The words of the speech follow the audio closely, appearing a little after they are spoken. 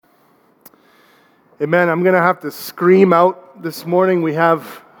Amen. I'm going to have to scream out this morning. We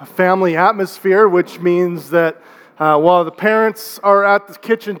have a family atmosphere, which means that while the parents are at the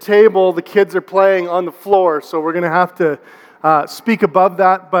kitchen table, the kids are playing on the floor. So we're going to have to speak above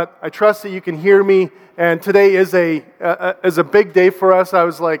that. But I trust that you can hear me. And today is a big day for us. I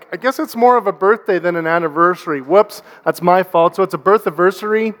was like, I guess it's more of a birthday than an anniversary. Whoops, that's my fault. So it's a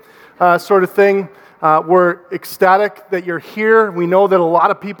birth-anniversary sort of thing. We're ecstatic that you're here. We know that a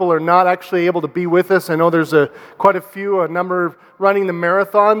lot of people are not actually able to be with us. I know there's quite a number running the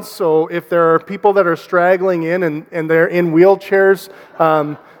marathons. So if there are people that are straggling in and they're in wheelchairs,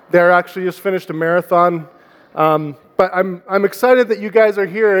 they're actually just finished a marathon. But I'm excited that you guys are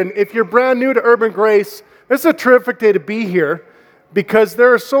here. And if you're brand new to Urban Grace, this is a terrific day to be here because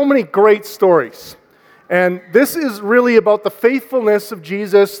there are so many great stories. And this is really about the faithfulness of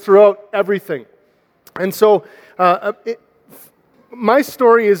Jesus throughout everything. And so my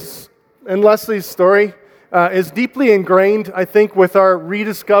story and Leslie's story is deeply ingrained, I think, with our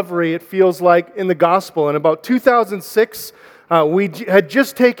rediscovery, it feels like, in the gospel. In about 2006, we had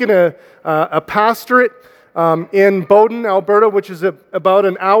just taken a pastorate in Bowden, Alberta, which is about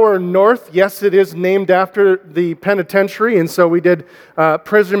an hour north. Yes, it is named after the penitentiary, and so we did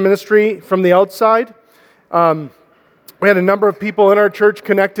prison ministry from the outside. We had a number of people in our church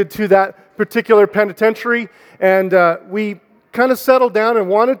connected to that particular penitentiary, and we kind of settled down and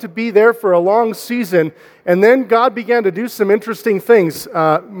wanted to be there for a long season. And then God began to do some interesting things.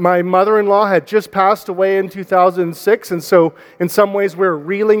 My mother-in-law had just passed away in 2006, and so in some ways we're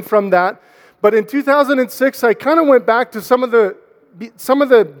reeling from that. But in 2006, I kind of went back to some of the,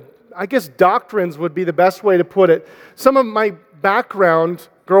 I guess doctrines would be the best way to put it, some of my background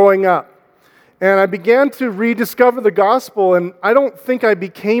growing up. And I began to rediscover the gospel, and I don't think I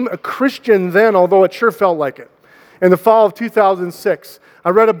became a Christian then, although it sure felt like it. In the fall of 2006, I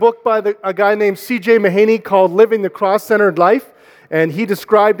read a book by a guy named C.J. Mahaney called Living the Cross-Centered Life, and he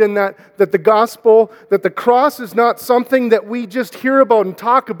described in that the gospel, that the cross is not something that we just hear about and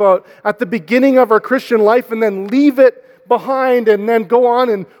talk about at the beginning of our Christian life and then leave it behind and then go on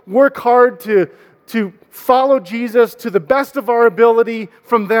and work hard to follow Jesus to the best of our ability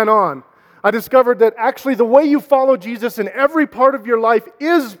from then on. I discovered that actually the way you follow Jesus in every part of your life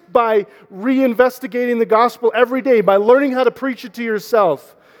is by reinvestigating the gospel every day, by learning how to preach it to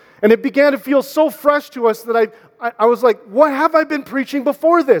yourself. And it began to feel so fresh to us that I was like, what have I been preaching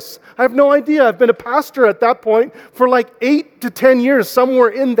before this? I have no idea. I've been a pastor at that point for like 8 to 10 years, somewhere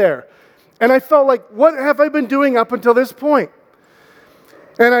in there. And I felt like, what have I been doing up until this point?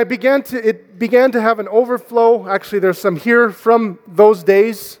 And it began to have an overflow. Actually, there's some here from those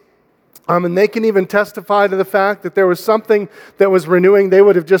days. And they can even testify to the fact that there was something that was renewing. They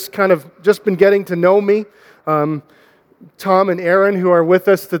would have just been getting to know me. Tom and Aaron, who are with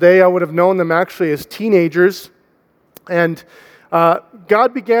us today, I would have known them actually as teenagers. And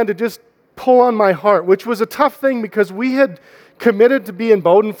God began to just pull on my heart, which was a tough thing because we had committed to be in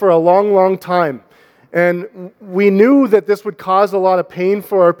Bowden for a long, long time. And we knew that this would cause a lot of pain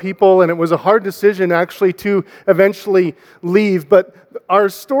for our people, and it was a hard decision actually to eventually leave. But our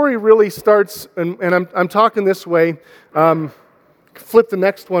story really starts, and I'm talking this way. Flip the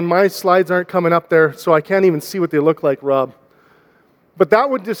next one. My slides aren't coming up there, so I can't even see what they look like, Rob. But that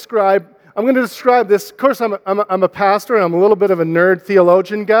would I'm going to describe this. Of course, I'm a pastor, and I'm a little bit of a nerd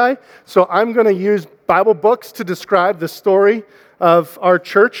theologian guy, so I'm going to use Bible books to describe the story of our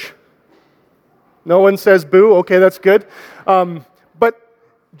church. No one says boo. Okay, that's good. But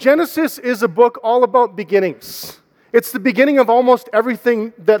Genesis is a book all about beginnings. It's the beginning of almost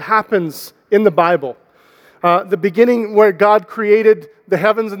everything that happens in the Bible. The beginning where God created the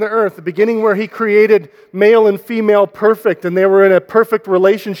heavens and the earth. The beginning where He created male and female perfect, and they were in a perfect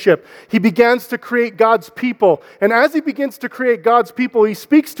relationship. He begins to create God's people. And as He begins to create God's people, He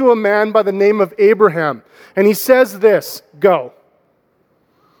speaks to a man by the name of Abraham. And He says this, go.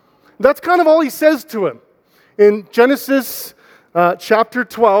 That's kind of all He says to him. In Genesis chapter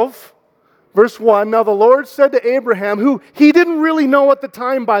 12, verse 1, now the Lord said to Abraham, who He didn't really know at the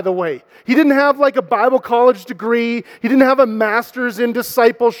time, by the way. He didn't have like a Bible college degree. He didn't have a master's in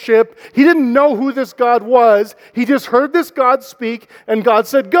discipleship. He didn't know who this God was. He just heard this God speak, and God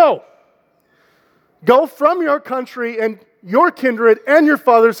said, go. Go from your country and your kindred and your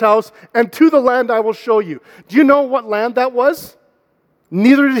father's house and to the land I will show you. Do you know what land that was?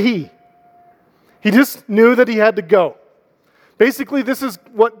 Neither did he. He just knew that he had to go. Basically, this is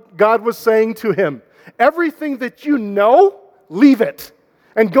what God was saying to him. Everything that you know, leave it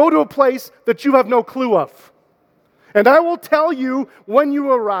and go to a place that you have no clue of. And I will tell you when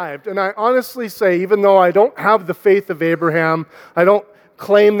you arrived. And I honestly say, even though I don't have the faith of Abraham, I don't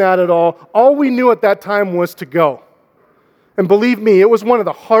claim that at all. All we knew at that time was to go. And believe me, it was one of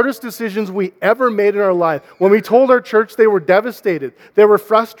the hardest decisions we ever made in our life. When we told our church, they were devastated. They were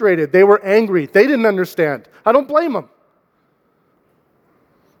frustrated. They were angry. They didn't understand. I don't blame them.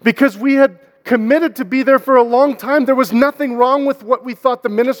 Because we had committed to be there for a long time. There was nothing wrong with what we thought the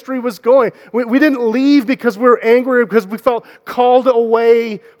ministry was going. We didn't leave because we were angry, because we felt called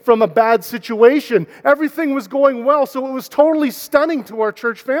away from a bad situation. Everything was going well, so it was totally stunning to our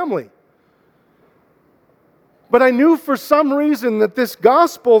church family. But I knew for some reason that this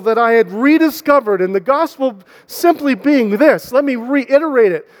gospel that I had rediscovered, and the gospel simply being this, let me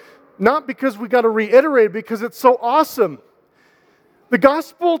reiterate it, not because we got to reiterate it, because it's so awesome. The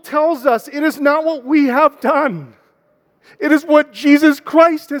gospel tells us it is not what we have done. It is what Jesus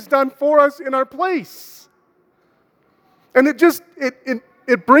Christ has done for us in our place. And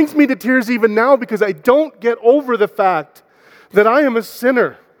it brings me to tears even now, because I don't get over the fact that I am a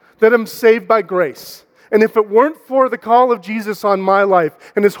sinner, that I'm saved by grace. And if it weren't for the call of Jesus on my life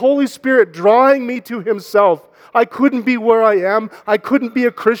and His Holy Spirit drawing me to Himself, I couldn't be where I am. I couldn't be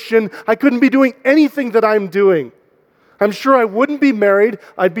a Christian. I couldn't be doing anything that I'm doing. I'm sure I wouldn't be married.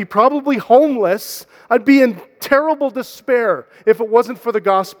 I'd be probably homeless. I'd be in terrible despair if it wasn't for the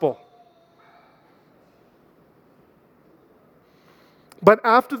gospel. But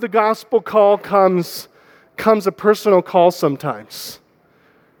after the gospel call comes a personal call sometimes.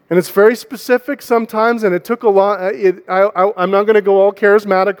 And it's very specific sometimes, and it took a lot. I'm not going to go all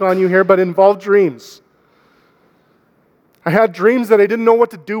charismatic on you here, but it involved dreams. I had dreams that I didn't know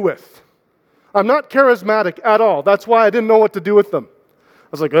what to do with. I'm not charismatic at all. That's why I didn't know what to do with them. I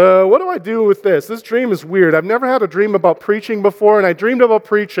was like, what do I do with this? This dream is weird. I've never had a dream about preaching before, and I dreamed about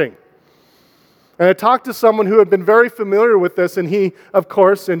preaching. And I talked to someone who had been very familiar with this, and he, of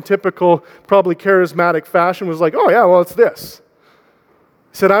course, in typical, probably charismatic fashion, was like, oh yeah, well, it's this.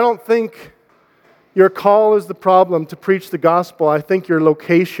 He said, I don't think your call is the problem to preach the gospel. I think your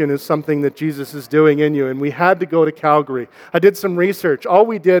location is something that Jesus is doing in you. And we had to go to Calgary. I did some research. All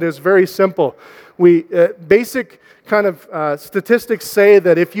we did is very simple. Basic kind of statistics say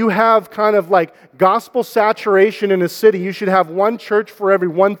that if you have kind of like gospel saturation in a city, you should have one church for every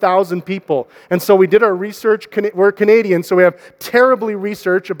 1,000 people. And so we did our research. We're Canadian, so we have terribly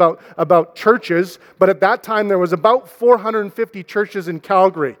research about churches. But at that time, there was about 450 churches in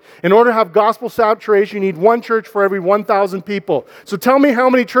Calgary. In order to have gospel saturation, you need one church for every 1,000 people. So tell me, how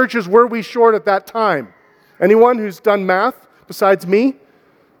many churches were we short at that time? Anyone who's done math besides me?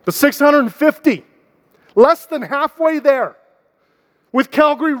 But 650. Less than halfway there. With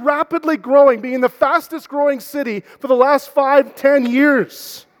Calgary rapidly growing, being the fastest growing city for the last 5-10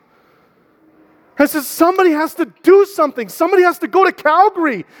 years. I said, somebody has to do something. Somebody has to go to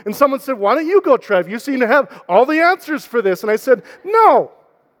Calgary. And someone said, why don't you go, Trev? You seem to have all the answers for this. And I said, no.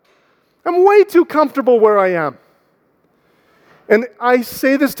 I'm way too comfortable where I am. And I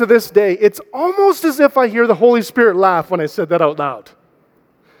say this to this day. It's almost as if I hear the Holy Spirit laugh when I said that out loud.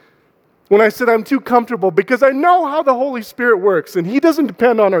 When I said I'm too comfortable, because I know how the Holy Spirit works, and He doesn't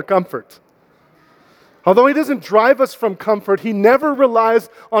depend on our comfort. Although He doesn't drive us from comfort, He never relies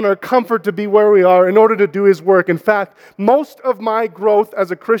on our comfort to be where we are in order to do His work. In fact, most of my growth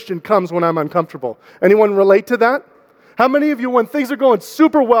as a Christian comes when I'm uncomfortable. Anyone relate to that? How many of you, when things are going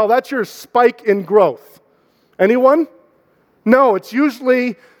super well, that's your spike in growth? Anyone? No, it's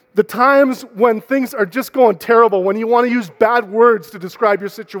usually the times when things are just going terrible, when you want to use bad words to describe your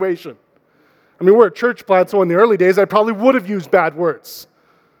situation. I mean, we're a church plant, so in the early days, I probably would have used bad words.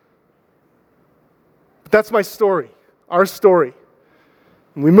 But that's my story, our story.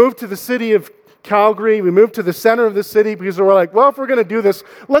 And we moved to the city of Calgary. We moved to the center of the city because we were like, well, if we're going to do this,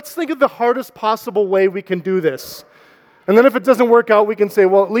 let's think of the hardest possible way we can do this. And then if it doesn't work out, we can say,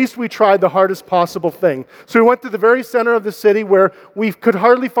 well, at least we tried the hardest possible thing. So we went to the very center of the city where we could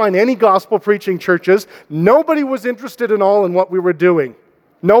hardly find any gospel preaching churches. Nobody was interested at all in what we were doing.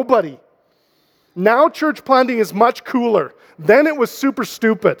 Nobody. Now church planting is much cooler. Then it was super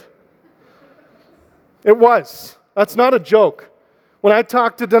stupid. It was. That's not a joke. When I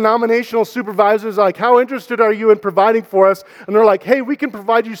talk to denominational supervisors, like, how interested are you in providing for us? And they're like, hey, we can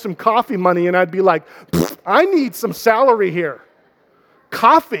provide you some coffee money. And I'd be like, I need some salary here.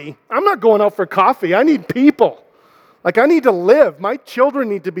 Coffee? I'm not going out for coffee. I need people. Like, I need to live. My children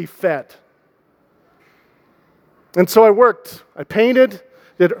need to be fed. And so I worked. I painted,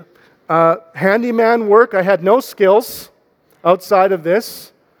 did handyman work. I had no skills outside of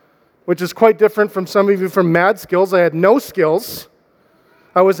this, which is quite different from some of you from mad skills. I had no skills.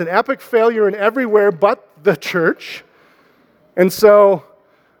 I was an epic failure in everywhere but the church. And so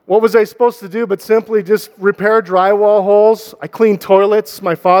what was I supposed to do but simply just repair drywall holes? I cleaned toilets.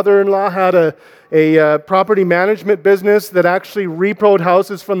 My father-in-law had a property management business that actually repoed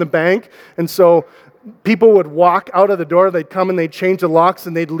houses from the bank. And so people would walk out of the door, they'd come and they'd change the locks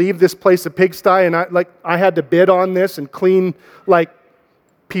and they'd leave this place a pigsty. And I had to bid on this and clean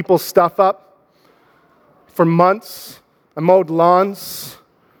people's stuff up for months. I mowed lawns.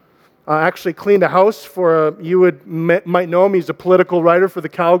 I actually cleaned a house for might know him. He's a political writer for the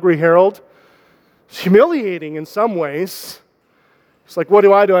Calgary Herald. It's humiliating in some ways. It's like, what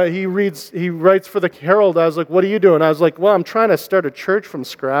do I do? He writes for the Herald. I was like, what are you doing? I was like, well, I'm trying to start a church from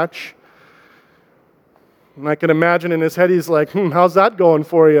scratch. And I can imagine in his head, he's like, how's that going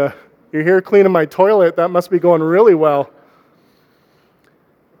for you? You're here cleaning my toilet. That must be going really well.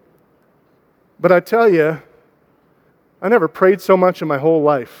 But I tell you, I never prayed so much in my whole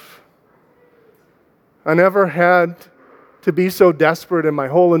life. I never had to be so desperate in my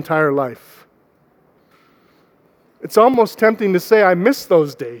whole entire life. It's almost tempting to say I miss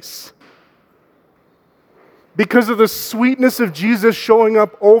those days because of the sweetness of Jesus showing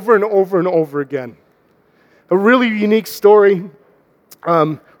up over and over and over again. A really unique story.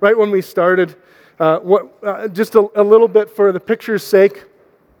 Right when we started, just a little bit for the picture's sake,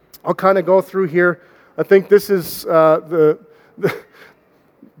 I'll kind of go through here. I think this is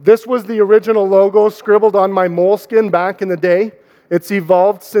this was the original logo scribbled on my moleskin back in the day. It's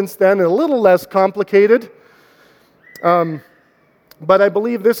evolved since then, a little less complicated. But I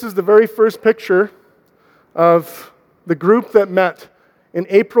believe this is the very first picture of the group that met in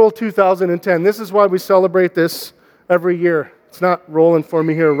April 2010. This is why we celebrate this every year. It's not rolling for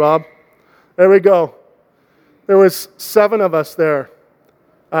me here, Rob. There we go. There was 7 of us there.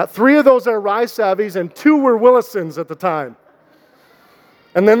 3 of those are Rye Savvies and 2 were Willisons at the time.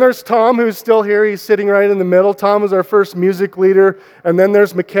 And then there's Tom, who's still here. He's sitting right in the middle. Tom was our first music leader. And then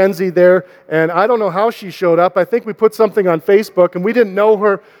there's Mackenzie there. And I don't know how she showed up. I think we put something on Facebook, and we didn't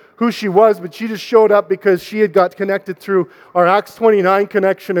know who she was, but she just showed up because she had got connected through our Acts 29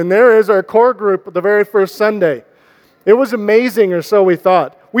 connection. And there is our core group the very first Sunday. It was amazing, or so we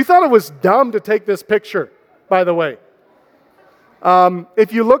thought. We thought it was dumb to take this picture, by the way.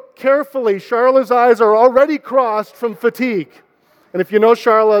 If you look carefully, Charlotte's eyes are already crossed from fatigue. And if you know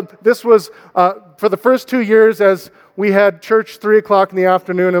Charlotte, this was for the first 2 years as we had church 3 o'clock in the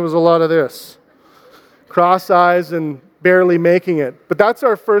afternoon, it was a lot of this. Cross eyes and barely making it. But that's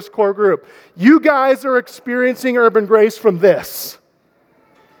our first core group. You guys are experiencing Urban Grace from this.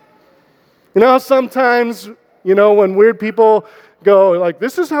 You know, sometimes, when weird people go like,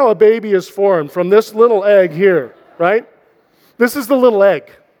 this is how a baby is formed from this little egg here, right? This is the little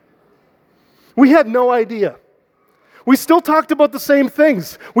egg. We had no idea. We still talked about the same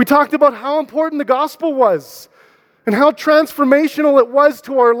things. We talked about how important the gospel was and how transformational it was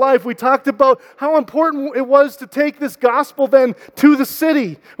to our life. We talked about how important it was to take this gospel then to the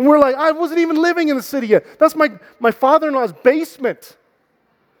city. And we're like, I wasn't even living in the city yet. That's my father-in-law's basement.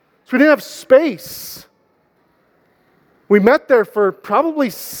 So we didn't have space. We met there for probably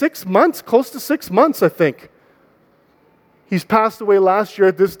 6 months, close to 6 months, I think. He's passed away last year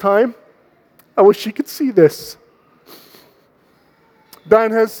at this time. I wish you could see this.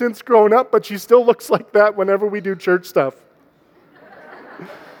 Diane has since grown up, but she still looks like that whenever we do church stuff.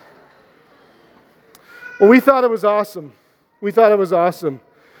 Well, we thought it was awesome. We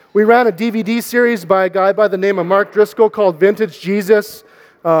ran a DVD series by a guy by the name of Mark Driscoll called Vintage Jesus.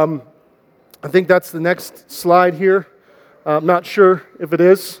 I think that's the next slide here. I'm not sure if it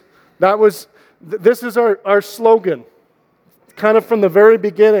is. This is our slogan, kind of from the very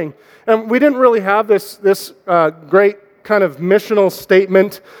beginning. And we didn't really have this great kind of missional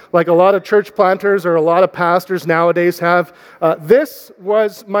statement like a lot of church planters or a lot of pastors nowadays have. This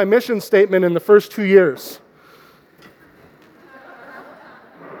was my mission statement in the first 2 years.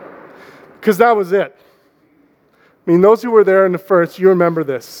 Because that was it. I mean, those who were there in the first, you remember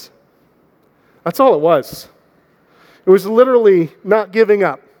this. That's all it was. It was literally not giving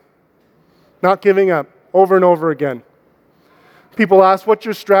up. Not giving up over and over again. People ask, what's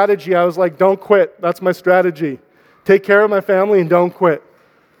your strategy? I was like, don't quit. That's my strategy. Take care of my family and don't quit.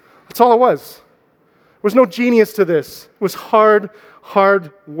 That's all it was. There was no genius to this. It was hard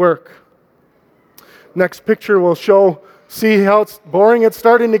work. Next picture will see how boring it's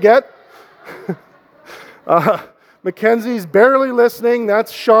starting to get. Mackenzie's barely listening.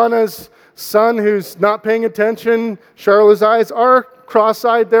 That's Shauna's son who's not paying attention. Charlotte's eyes are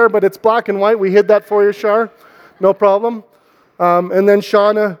cross-eyed there, but it's black and white. We hid that for you, Char. No problem. And then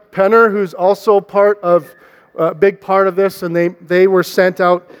Shauna Penner, who's also a big part of this, and they were sent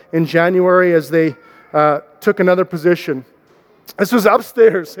out in January as they took another position. This was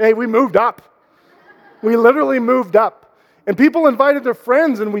upstairs. Hey, we moved up. We literally moved up. And people invited their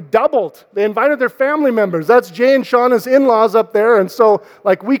friends, and we doubled. They invited their family members. That's Jay and Shauna's in-laws up there. And so,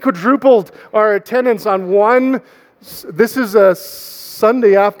 we quadrupled our attendance on one. This is a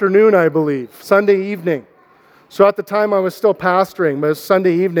Sunday afternoon, I believe, Sunday evening. So at the time, I was still pastoring, but it was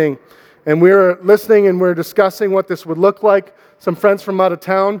Sunday evening. And we were listening, and we were discussing what this would look like. Some friends from out of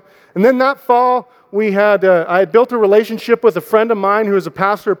town. And then that fall, I had built a relationship with a friend of mine who is a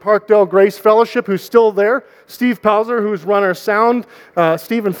pastor at Parkdale Grace Fellowship, who's still there. Steve Pauser, who's run our sound.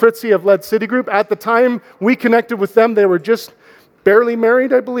 Steve and Fritzy have led City Group. At the time we connected with them, they were just barely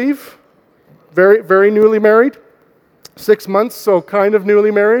married, I believe. Very, very newly married. 6 months, so kind of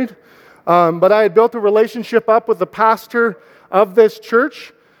newly married. But I had built a relationship up with the pastor of this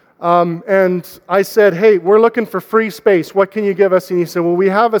church. And I said, hey, we're looking for free space. What can you give us? And he said, well, we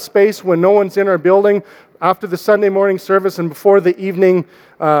have a space when no one's in our building after the Sunday morning service and before the evening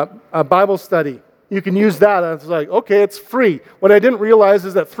Bible study. You can use that. I was like, okay, it's free. What I didn't realize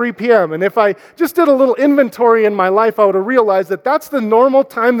is at 3 p.m. And if I just did a little inventory in my life, I would have realized that that's the normal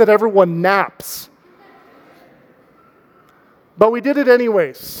time that everyone naps. But we did it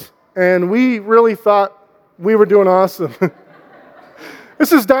anyways. And we really thought we were doing awesome.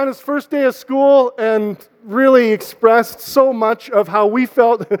 This is Dinah's first day of school and really expressed so much of how we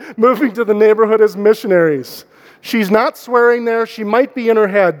felt moving to the neighborhood as missionaries. She's not swearing there. She might be in her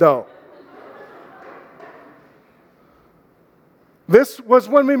head, though. This was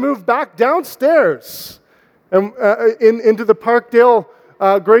when we moved back downstairs and into the Parkdale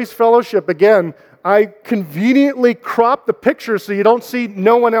Grace Fellowship. Again, I conveniently cropped the picture so you don't see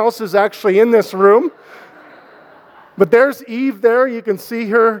no one else is actually in this room. But there's Eve there. You can see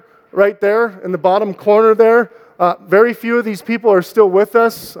her right there in the bottom corner there. Very few of these people are still with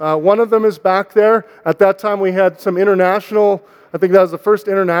us. One of them is back there. At that time, we had some international, I think that was the first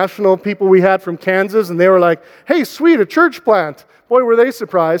international people we had from Kansas, and they were like, hey, sweet, a church plant. Boy, were they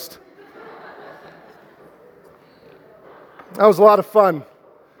surprised. That was a lot of fun.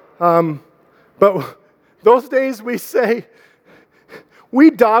 But those days we say,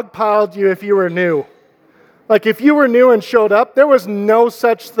 we dogpiled you if you were new. If you were new and showed up, there was no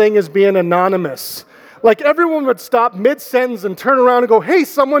such thing as being anonymous. Everyone would stop mid-sentence and turn around and go, hey,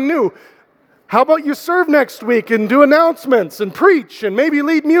 someone new. How about you serve next week and do announcements and preach and maybe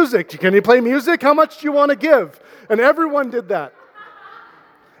lead music? Can you play music? How much do you want to give? And everyone did that.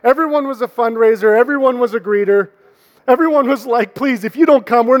 Everyone was a fundraiser. Everyone was a greeter. Everyone was like, please, if you don't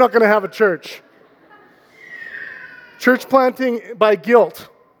come, we're not going to have a church. Church planting by guilt.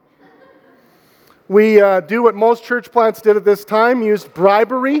 We do what most church plants did at this time, used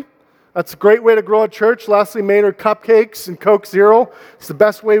bribery. That's a great way to grow a church. Leslie made her cupcakes and Coke Zero. It's the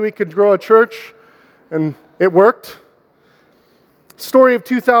best way we could grow a church, and it worked. Story of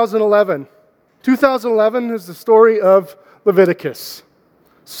 2011. 2011 is the story of Leviticus.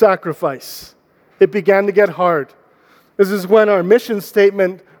 Sacrifice. It began to get hard. This is when our mission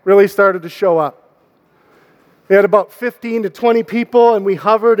statement really started to show up. We had about 15 to 20 people, and we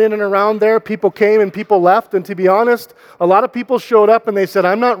hovered in and around there. People came and people left, and to be honest, a lot of people showed up and they said,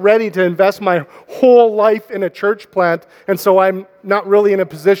 I'm not ready to invest my whole life in a church plant, and so I'm not really in a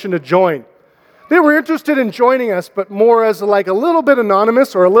position to join. They were interested in joining us, but more as a little bit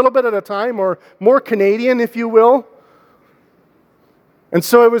anonymous or a little bit at a time or more Canadian, if you will. And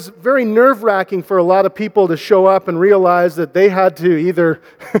so it was very nerve-wracking for a lot of people to show up and realize that they had to either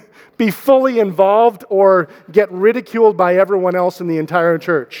be fully involved or get ridiculed by everyone else in the entire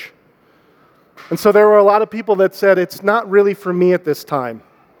church. And so there were a lot of people that said, it's not really for me at this time.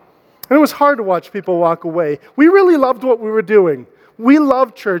 And it was hard to watch people walk away. We really loved what we were doing. We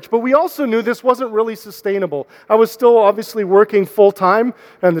loved church, but we also knew this wasn't really sustainable. I was still obviously working full-time,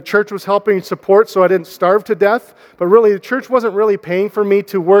 and the church was helping support so I didn't starve to death. But really, the church wasn't really paying for me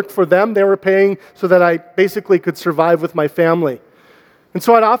to work for them. They were paying so that I basically could survive with my family. And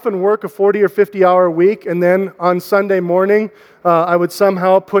so I'd often work a 40 or 50-hour week, and then on Sunday morning, I would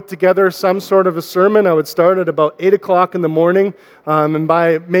somehow put together some sort of a sermon. I would start at about 8 o'clock in the morning, and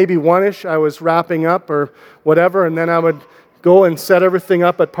by maybe 1-ish, I was wrapping up or whatever, and then I would go and set everything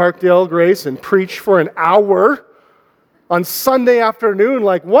up at Parkdale Grace and preach for an hour on Sunday afternoon.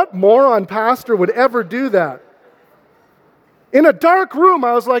 What moron pastor would ever do that? In a dark room,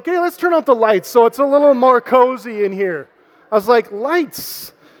 I was like, hey, let's turn out the lights so it's a little more cozy in here. I was like,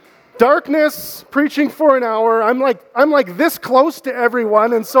 lights, darkness, preaching for an hour. I'm like this close to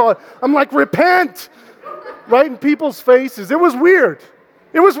everyone, and so I'm like, repent, right in people's faces. It was weird.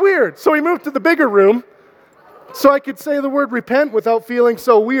 So we moved to the bigger room so I could say the word repent without feeling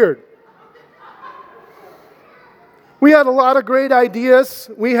so weird. We had a lot of great ideas.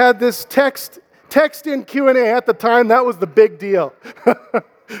 We had this text in Q&A at the time. That was the big deal.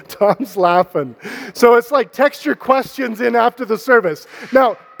 Tom's laughing. So it's like text your questions in after the service.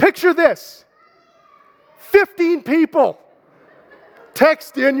 Now, picture this. 15 people.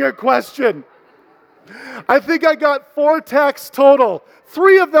 Text in your question. I think I got 4 texts total.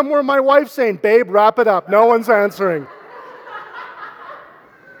 3 of them were my wife saying, "Babe, wrap it up." No one's answering.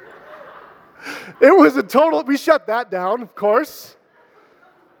 It was a total, we shut that down, of course.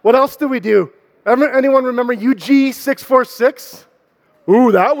 What else did we do? Anyone remember UG 646?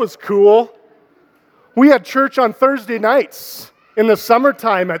 Ooh, that was cool. We had church on Thursday nights in the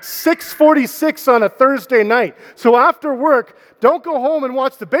summertime at 6:46 on a Thursday night. So after work, don't go home and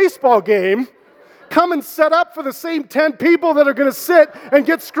watch the baseball game. Come and set up for the same 10 people that are going to sit and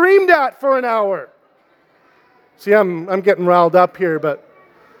get screamed at for an hour. See, I'm getting riled up here, but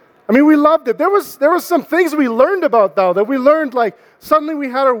I mean, we loved it. There was some things we learned about, though, that we learned, like, suddenly we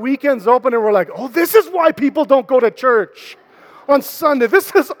had our weekends open and we're like, oh, this is why people don't go to church on Sunday.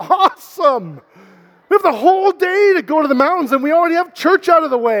 This is awesome. We have the whole day to go to the mountains and we already have church out of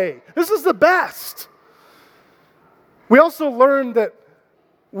the way. This is the best. We also learned that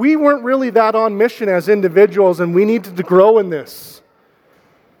we weren't really that on mission as individuals and we needed to grow in this.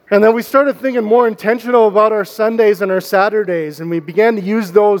 And then we started thinking more intentional about our Sundays and our Saturdays, and we began to use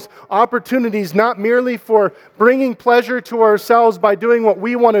those opportunities not merely for bringing pleasure to ourselves by doing what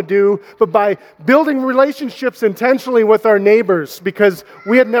we want to do, but by building relationships intentionally with our neighbors, because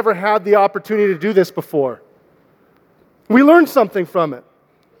we had never had the opportunity to do this before. We learned something from it.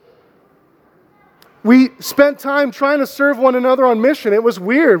 We spent time trying to serve one another on mission. It was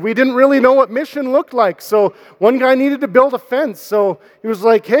weird. We didn't really know what mission looked like. So one guy needed to build a fence. So he was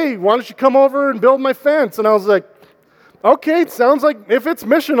like, "Hey, why don't you come over and build my fence?" And I was like, "Okay, it sounds like if it's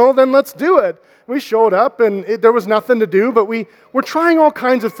missional, then let's do it." We showed up and there was nothing to do, but we were trying all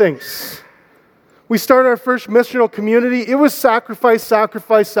kinds of things. We started our first missional community. It was sacrifice,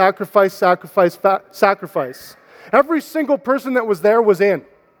 sacrifice, sacrifice, sacrifice, sacrifice. Every single person that was there was in.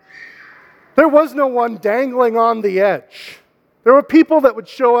 There was no one dangling on the edge. There were people that would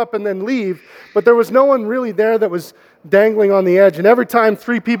show up and then leave, but there was no one really there that was dangling on the edge. And every time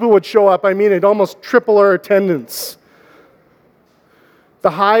 3 people would show up, it'd almost triple our attendance.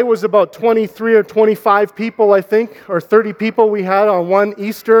 The high was about 23 or 25 people, I think, or 30 people we had on one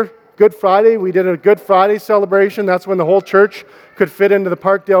Easter, Good Friday. We did a Good Friday celebration. That's when the whole church could fit into the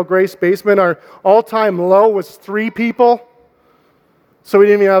Parkdale Grace basement. Our all-time low was 3 people. So we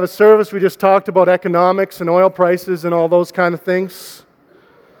didn't even have a service. We just talked about economics and oil prices and all those kind of things.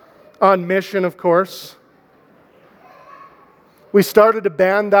 On mission, of course. We started a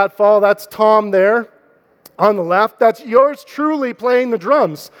band that fall. That's Tom there on the left. That's yours truly playing the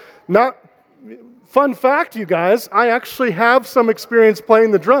drums. Fun fact, you guys, I actually have some experience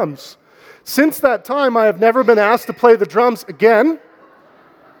playing the drums. Since that time, I have never been asked to play the drums again.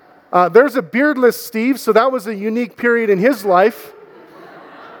 There's a beardless Steve, so that was a unique period in his life.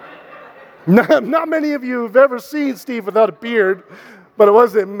 Not many of you have ever seen Steve without a beard, but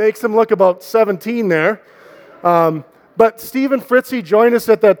it makes him look about 17 there. But Steve and Fritzy joined us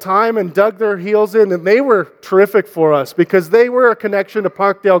at that time and dug their heels in, and they were terrific for us because they were a connection to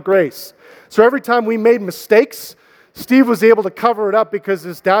Parkdale Grace. So every time we made mistakes, Steve was able to cover it up because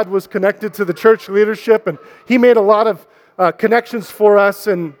his dad was connected to the church leadership, and he made a lot of connections for us,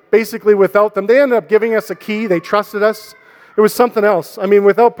 and basically without them, they ended up giving us a key. They trusted us. It was something else.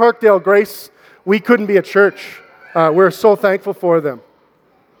 Without Parkdale Grace, we couldn't be a church. We're so thankful for them.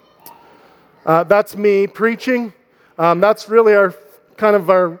 That's me preaching. That's really our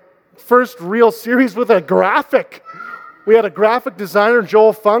first real series with a graphic. We had a graphic designer,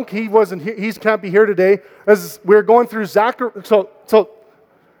 Joel Funk. He can't be here today. As we're going through Zachariah, so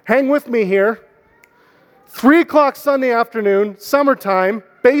hang with me here. 3 o'clock Sunday afternoon, summertime,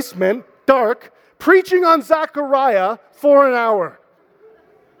 basement, dark, preaching on Zechariah for an hour.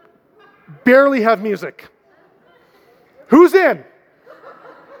 Barely have music. Who's in?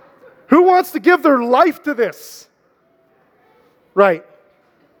 Who wants to give their life to this? Right.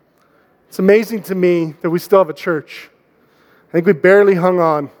 It's amazing to me that we still have a church. I think we barely hung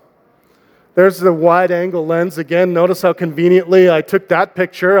on. There's the wide-angle lens again. Notice how conveniently I took that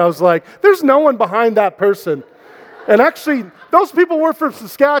picture. I was like, there's no one behind that person. And actually, those people were from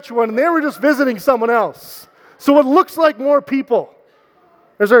Saskatchewan, and they were just visiting someone else. So it looks like more people.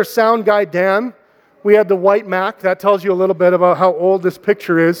 There's our sound guy, Dan. We had the white Mac. That tells you a little bit about how old this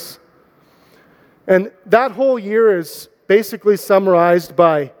picture is. And that whole year is basically summarized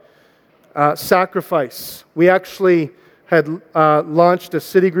by sacrifice. We actually had launched a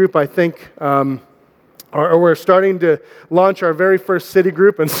city group, I think, Or we're starting to launch our very first city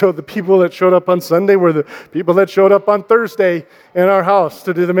group, and so the people that showed up on Sunday were the people that showed up on Thursday in our house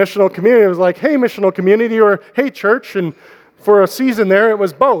to do the missional community. It was like, hey, missional community, or hey, church, and for a season there, it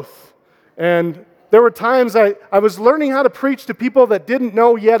was both. And there were times I was learning how to preach to people that didn't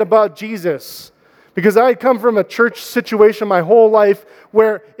know yet about Jesus, because I had come from a church situation my whole life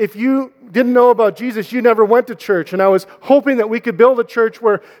where if you didn't know about Jesus, you never went to church. And I was hoping that we could build a church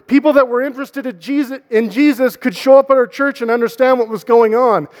where people that were interested in Jesus could show up at our church and understand what was going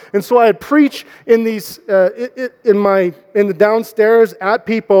on. And so I'd preach in these in the downstairs at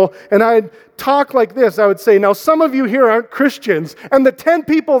people, and I'd talk like this. I would say, now some of you here aren't Christians. And the 10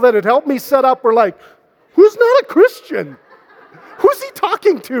 people that had helped me set up were like, who's not a Christian? Who's he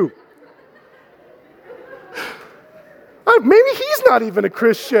talking to? Maybe he's not even a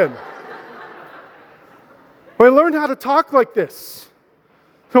Christian. I learned how to talk like this.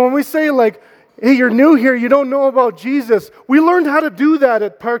 So when we say like, hey, you're new here, you don't know about Jesus, we learned how to do that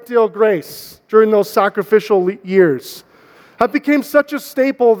at Parkdale Grace during those sacrificial years. That became such a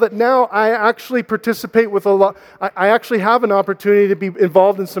staple that now I actually participate with a lot. I actually have an opportunity to be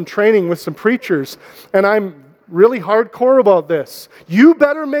involved in some training with some preachers, and I'm really hardcore about this. You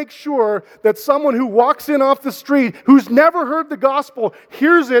better make sure that someone who walks in off the street, who's never heard the gospel,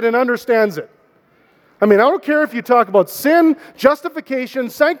 hears it and understands it. I mean, I don't care if you talk about sin, justification,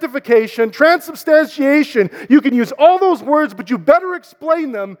 sanctification, transubstantiation. You can use all those words, but you better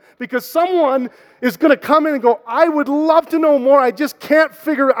explain them, because someone is going to come in and go, I would love to know more. I just can't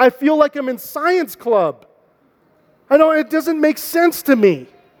figure. I feel like I'm in science club. It doesn't make sense to me.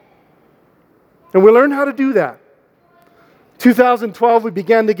 And we learned how to do that. 2012, we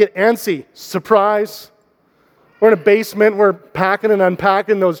began to get antsy. Surprise. We're in a basement. We're packing and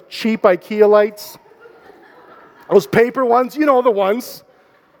unpacking those cheap IKEA lights. Those paper ones, you know the ones.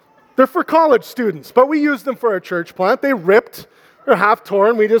 They're for college students, but we use them for our church plant. They ripped. They're half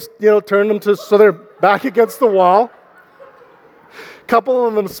torn. We just, turned them so they're back against the wall. A couple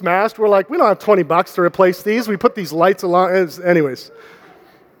of them smashed. We're like, we don't have $20 to replace these. We put these lights along. Anyways.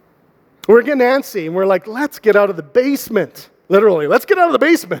 We're getting antsy, and we're like, let's get out of the basement. Literally, let's get out of the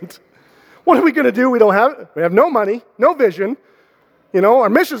basement. What are we going to do? We have no money, no vision. Our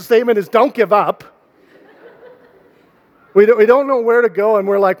mission statement is don't give up. We don't know where to go, and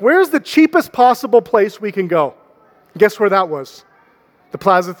we're like, where's the cheapest possible place we can go? Guess where that was? The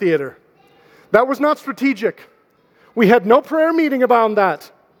Plaza Theater. That was not strategic. We had no prayer meeting about that.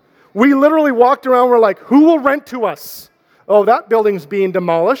 We literally walked around, we're like, who will rent to us? Oh, that building's being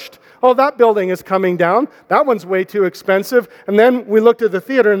demolished. Oh, that building is coming down. That one's way too expensive. And then we looked at the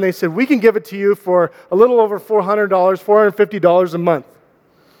theater and they said, we can give it to you for a little over $400, $450 a month.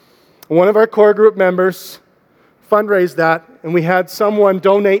 One of our core group members fundraised that, and we had someone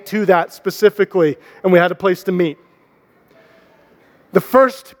donate to that specifically, and we had a place to meet. The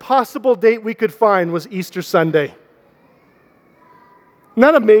first possible date we could find was Easter Sunday. Isn't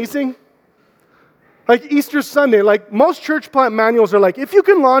that amazing? Like Easter Sunday, like most church plant manuals are like, if you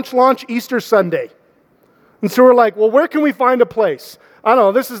can launch Easter Sunday. And so we're like, well, where can we find a place? I don't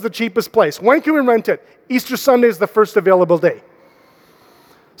know, this is the cheapest place. When can we rent it? Easter Sunday is the first available day.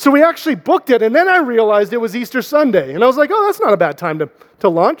 So we actually booked it, and then I realized it was Easter Sunday. And I was like, oh, that's not a bad time to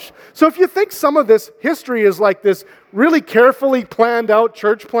launch. So if you think some of this history is like this really carefully planned out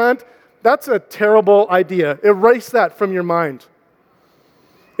church plant, that's a terrible idea. Erase that from your mind.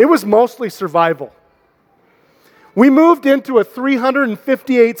 It was mostly survival. We moved into a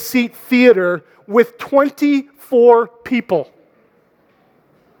 358-seat theater with 24 people.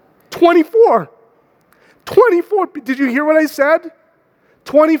 24. Did you hear what I said?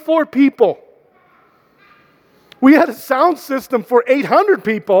 24 people. We had a sound system for 800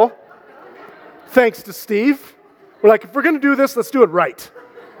 people, thanks to Steve. We're like, if we're going to do this, let's do it right.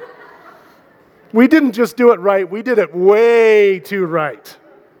 We didn't just do it right, we did it way too right.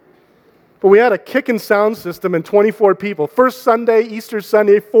 But we had a kicking sound system and 24 people. First Sunday, Easter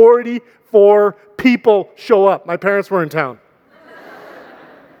Sunday, 44 people show up. My parents were in town.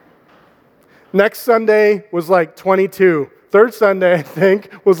 Next Sunday was like 22. Third Sunday, I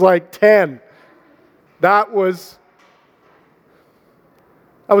think, was like 10. That was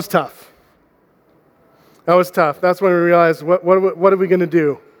tough. That was tough. That's when we realized, what are we going to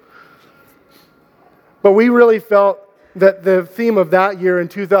do? But we really felt that the theme of that year in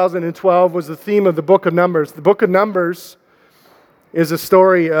 2012 was the theme of the book of Numbers. The book of Numbers is a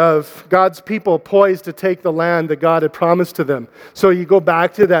story of God's people poised to take the land that God had promised to them. So you go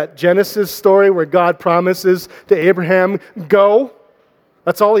back to that Genesis story where God promises to Abraham, go.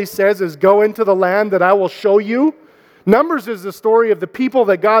 That's all he says is go into the land that I will show you. Numbers is the story of the people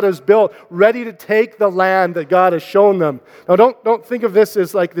that God has built, ready to take the land that God has shown them. Now, don't think of this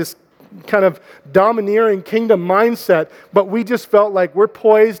as like this kind of domineering kingdom mindset, but we just felt like we're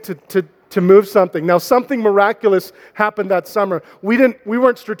poised to move something. Now, something miraculous happened that summer. We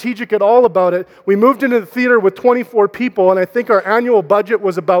weren't strategic at all about it. We moved into the theater with 24 people, and I think our annual budget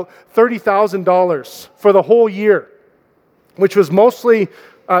was about $30,000 for the whole year, which was mostly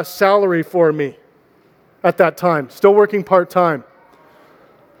salary for me at that time, still working part-time.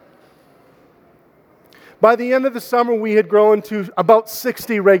 By the end of the summer, we had grown to about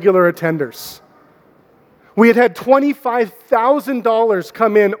 60 regular attenders. We had had $25,000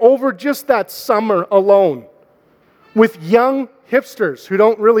 come in over just that summer alone with young hipsters who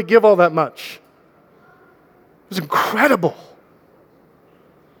don't really give all that much. It was incredible.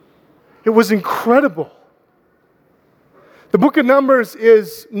 It was incredible. The book of Numbers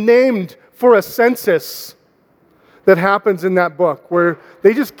is named for a census that happens in that book where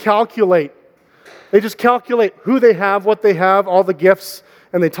they just calculate who they have, what they have, all the gifts,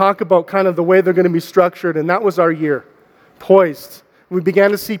 and they talk about kind of the way they're going to be structured, and that was our year, poised. We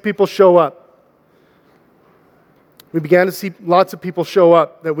began to see people show up. We began to see lots of people show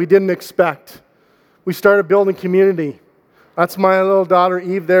up that we didn't expect. We started building community. That's my little daughter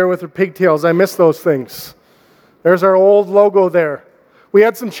Eve there with her pigtails. I miss those things. There's our old logo there. We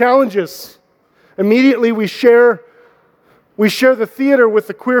had some challenges. Immediately we share the theater with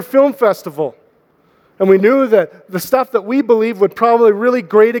the Queer Film Festival. And we knew that the stuff that we believed would probably really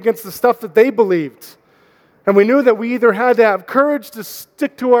grate against the stuff that they believed. And we knew that we either had to have courage to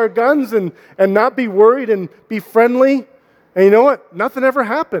stick to our guns and not be worried and be friendly. And you know what? Nothing ever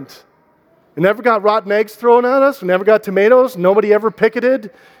happened. We never got rotten eggs thrown at us. We never got tomatoes. Nobody ever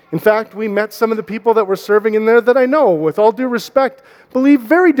picketed. In fact, we met some of the people that were serving in there that I know, with all due respect, believe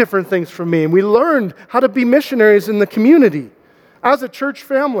very different things from me. And we learned how to be missionaries in the community as a church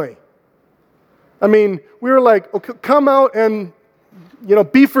family. I mean, we were like, okay, come out and,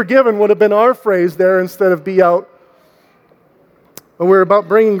 be forgiven would have been our phrase there instead of be out. But we were about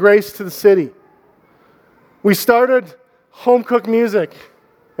bringing grace to the city. We started home cooked music.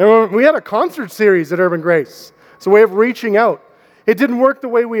 And we had a concert series at Urban Grace. It's a way of reaching out. It didn't work the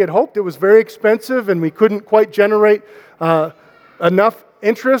way we had hoped. It was very expensive, and we couldn't quite generate enough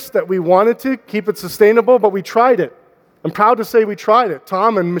interest that we wanted to keep it sustainable, but we tried it. I'm proud to say we tried it.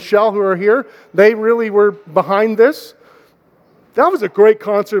 Tom and Michelle, who are here, they really were behind this. That was a great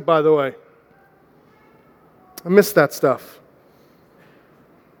concert, by the way. I miss that stuff.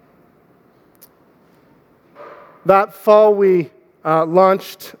 That fall, we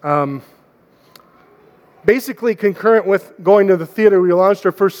launched, basically concurrent with going to the theater, we launched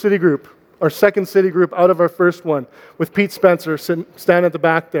our first city group, our second city group out of our first one, with Pete Spencer standing at the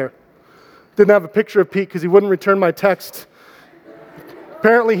back there. Didn't have a picture of Pete because he wouldn't return my text.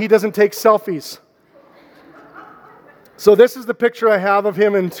 Apparently, he doesn't take selfies. So this is the picture I have of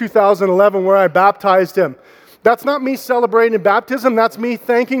him in 2011 where I baptized him. That's not me celebrating baptism. That's me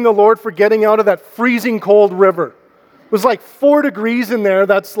thanking the Lord for getting out of that freezing cold river. It was like 4 degrees in there.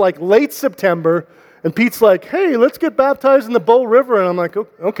 That's like late September. And Pete's like, hey, let's get baptized in the Bow River. And I'm like,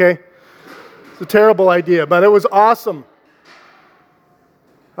 okay. It's a terrible idea, but it was awesome.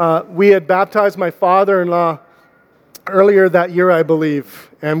 We had baptized my father-in-law earlier that year, I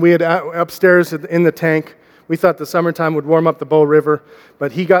believe, and we had upstairs in the tank. We thought the summertime would warm up the Bow River,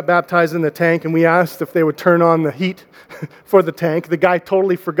 but he got baptized in the tank, and we asked if they would turn on the heat for the tank. The guy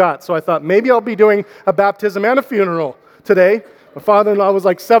totally forgot, so I thought maybe I'll be doing a baptism and a funeral today. My father-in-law was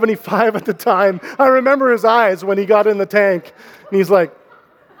like 75 at the time. I remember his eyes when he got in the tank, and he's like,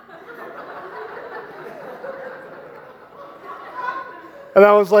 and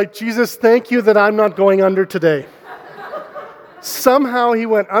I was like, Jesus, thank you that I'm not going under today. Somehow he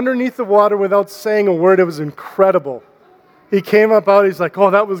went underneath the water without saying a word. It was incredible. He came up out, he's like,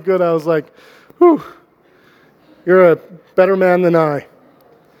 oh, that was good. I was like, whew, you're a better man than I.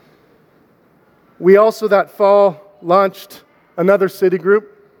 We also that fall launched another city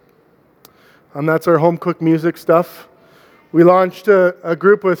group. That's our home cooked music stuff. We launched a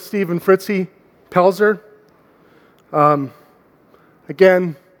group with Stephen Fritzy Pelzer.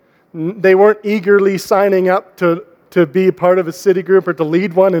 Again, they weren't eagerly signing up to be a part of a city group or to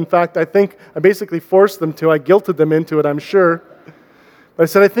lead one. In fact, I think I basically forced them to. I guilted them into it, I'm sure. But I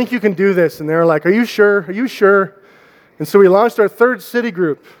said, I think you can do this. And they were like, are you sure? Are you sure? And so we launched our third city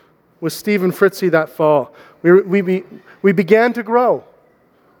group with Stephen Fritzy that fall. We began to grow.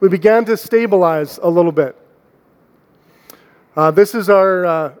 We began to stabilize a little bit. This is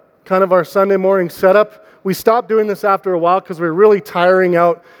our kind of our Sunday morning setup. we stopped doing this after a while because we were really tiring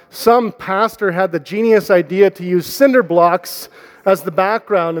out. Some pastor had the genius idea to use cinder blocks as the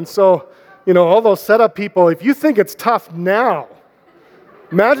background. And so, all those setup people, if you think it's tough now,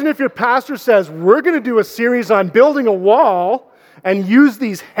 imagine if your pastor says, we're going to do a series on building a wall and use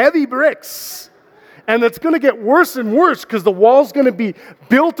these heavy bricks. And it's going to get worse and worse because the wall's going to be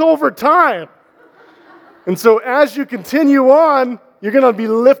built over time. And so as you continue on, you're going to be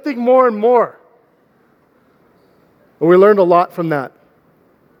lifting more and more. And we learned a lot from that.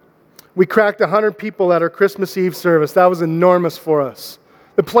 We cracked 100 people at our Christmas Eve service. That was enormous for us.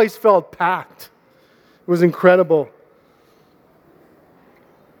 The place felt packed. It was incredible.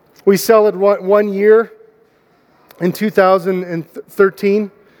 We celebrated 1 year in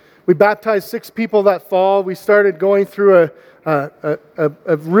 2013. We baptized 6 people that fall. We started going through a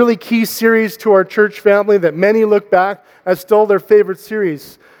really key series to our church family that many look back as still their favorite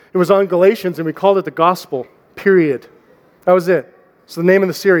series. It was on Galatians, and we called it the Gospel, period. That was it. It's the name of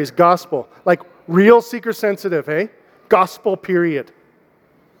the series, Gospel. Like real seeker-sensitive, eh? Gospel, period.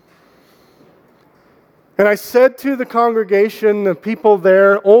 And I said to the congregation, the people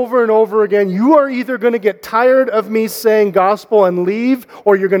there, over and over again, you are either going to get tired of me saying gospel and leave,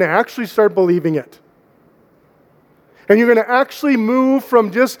 or you're going to actually start believing it. And you're going to actually move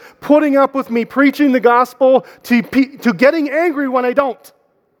from just putting up with me preaching the gospel to getting angry when I don't.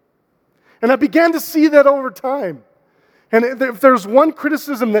 And I began to see that over time. And if there's one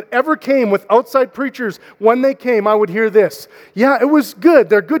criticism that ever came with outside preachers, when they came, I would hear this. Yeah, it was good.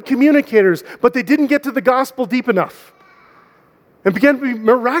 They're good communicators, but they didn't get to the gospel deep enough. It began to be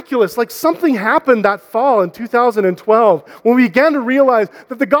miraculous. Like something happened that fall in 2012 when we began to realize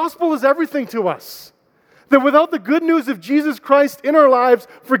that the gospel is everything to us. That without the good news of Jesus Christ in our lives,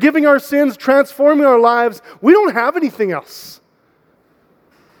 forgiving our sins, transforming our lives, we don't have anything else.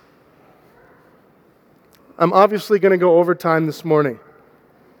 I'm obviously going to go over time this morning.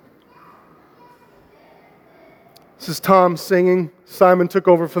 This is Tom singing. Simon took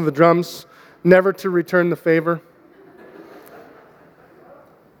over from the drums, never to return the favor.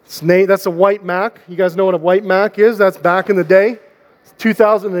 It's Nate, that's a white Mac. You guys know what a white Mac is? That's back in the day. It's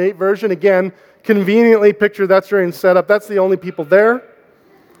 2008 version. Again, conveniently pictured that's during setup. That's the only people there.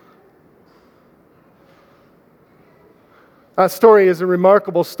 That story is a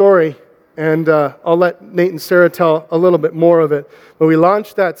remarkable story. And I'll let Nate and Sarah tell a little bit more of it. But we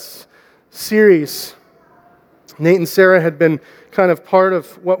launched that series. Nate and Sarah had been kind of part of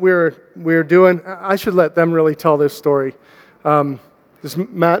what we were doing. I should let them really tell this story.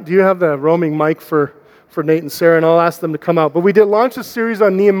 Matt, do you have the roaming mic for Nate and Sarah? And I'll ask them to come out. But we did launch a series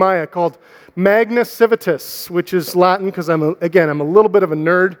on Nehemiah called Magna Civitas, which is Latin because I'm a little bit of a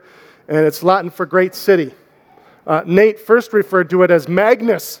nerd, and it's Latin for great city. Nate first referred to it as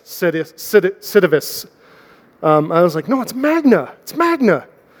Magnus Civitas. I was like, no, it's Magna. It's Magna.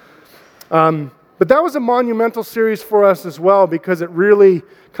 But that was a monumental series for us as well because it really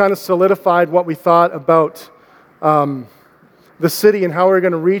kind of solidified what we thought about the city and how we were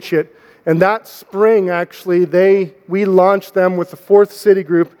going to reach it. And that spring, actually, we launched them with the 4th City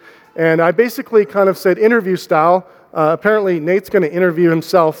Group. And I basically kind of said interview style. Apparently, Nate's going to interview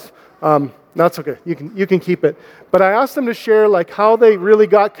himself. That's okay. You can keep it. But I asked them to share like how they really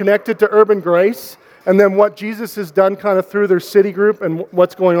got connected to Urban Grace and then what Jesus has done kind of through their city group and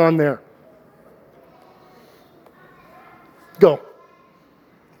what's going on there. Go.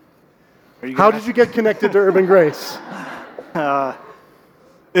 How did you get connected to Urban Grace?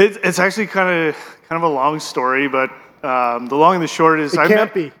 It's actually kind of a long story, but the long and the short is... It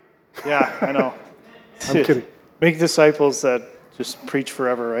can't be. Yeah, I know. I'm kidding. Make disciples that just preach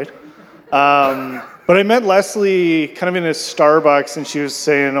forever, right? But I met Leslie kind of in a Starbucks, and she was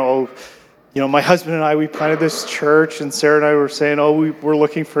saying, my husband and I, we planted this church, and Sarah and I were saying, we're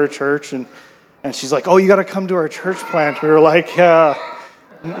looking for a church, and she's like, you got to come to our church plant. We were like,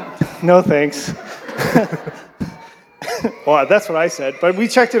 no thanks. Well, that's what I said, but we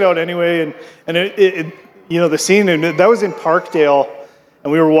checked it out anyway, and it the scene, and that was in Parkdale,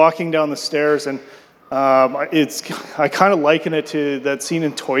 and we were walking down the stairs, and I kind of liken it to that scene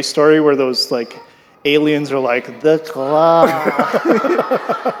in Toy Story where those like aliens are like the claw.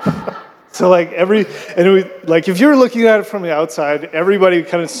 So like if you're looking at it from the outside, everybody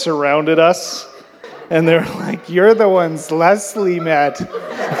kind of surrounded us, and they're like, "You're the ones Leslie met."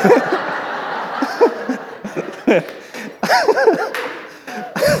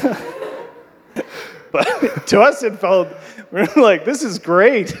 But to us, it felt we were like, "This is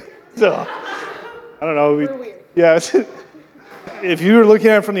great." So. I don't know. We're weird. Yeah. If you were looking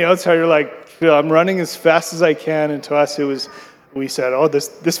at it from the outside, you're like, I'm running as fast as I can. And to us, we said,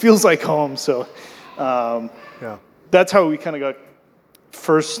 this feels like home. So Yeah. That's how we kind of got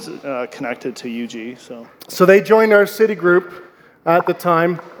first connected to UG. So they joined our city group at the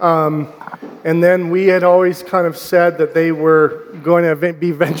time, and then we had always kind of said that they were going to be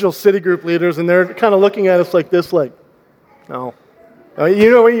eventual city group leaders, and they're kind of looking at us like this, like, no.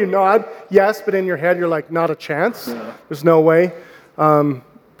 You know when you nod, yes, but in your head you're like, not a chance. Yeah. There's no way.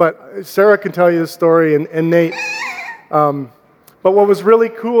 But Sarah can tell you the story, and Nate. But what was really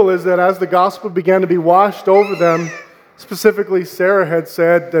cool is that as the gospel began to be washed over them, specifically Sarah had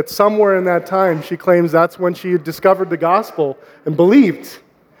said that somewhere in that time, she claims that's when she had discovered the gospel and believed.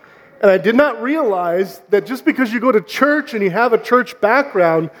 And I did not realize that just because you go to church and you have a church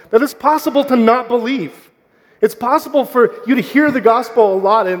background, that it's possible to not believe. It's possible for you to hear the gospel a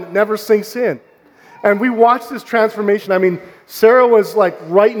lot and it never sinks in. And we watched this transformation. I mean, Sarah was like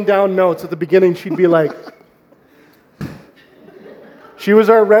writing down notes at the beginning. She'd be like, she was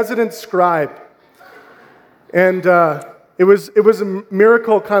our resident scribe. And it was a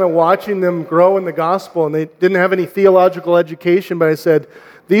miracle kind of watching them grow in the gospel. And they didn't have any theological education, but I said,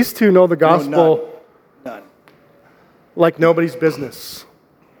 these two know the gospel none. Like nobody's business.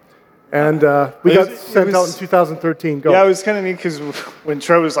 And we got sent out in 2013. Go. Yeah, it was kind of neat because when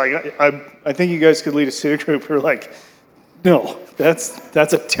Troy was like, I think you guys could lead a city group, we were like, no, that's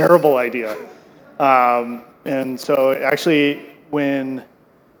a terrible idea. And so actually when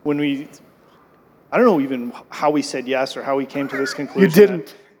we, I don't know even how we said yes or how we came to this conclusion. You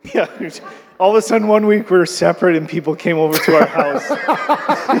didn't. Yeah. All of a sudden one week we were separate and people came over to our house.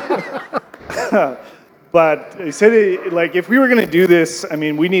 But he said, like, if we were going to do this, I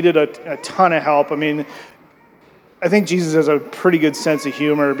mean, we needed a ton of help. I mean, I think Jesus has a pretty good sense of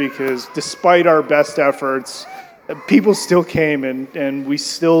humor because despite our best efforts, people still came and we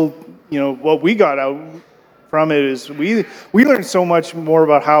still, what we got out from it is we learned so much more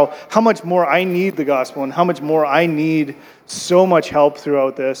about how much more I need the gospel and how much more I need so much help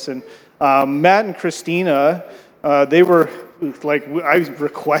throughout this. And Matt and Christina, they were like, I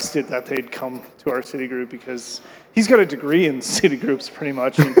requested that they'd come to our city group because he's got a degree in city groups pretty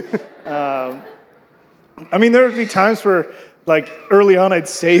much. And, I mean, there would be times where, like, early on I'd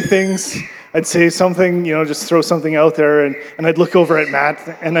say things. I'd say something, just throw something out there, and I'd look over at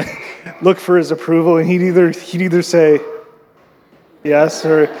Matt and I'd look for his approval, and he'd either say yes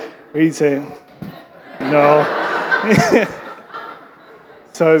or he'd say no.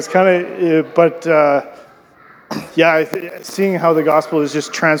 So it's kind of, but yeah, seeing how the gospel has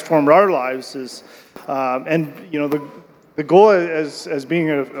just transformed our lives is, and the goal as being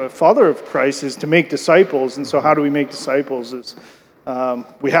a follower of Christ is to make disciples, and so how do we make disciples is.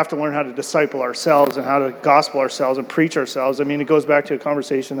 We have to learn how to disciple ourselves and how to gospel ourselves and preach ourselves. I mean, it goes back to a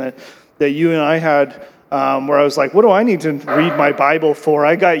conversation that you and I had where I was like, what do I need to read my Bible for?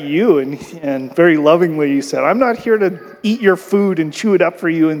 I got you. And very lovingly you said, I'm not here to eat your food and chew it up for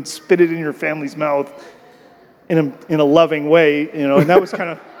you and spit it in your family's mouth in a loving way. And that was kind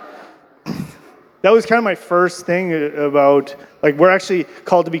of... That was kind of my first thing about, like, we're actually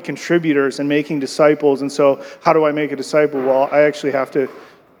called to be contributors and making disciples. And so how do I make a disciple? Well, I actually have to,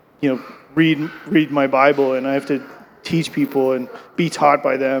 read my Bible, and I have to teach people and be taught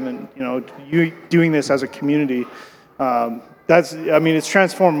by them. And, you doing this as a community, it's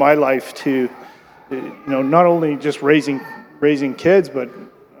transformed my life to, not only just raising kids, but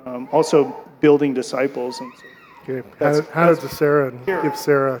also building disciples. And so okay. How does Sarah give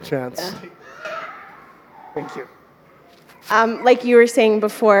Sarah a chance? Yeah. Thank you. Like you were saying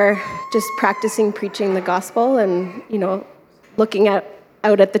before, just practicing preaching the gospel and, looking out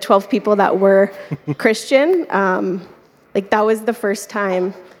at the 12 people that were Christian, that was the first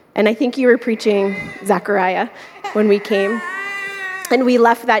time. And I think you were preaching Zechariah when we came. And we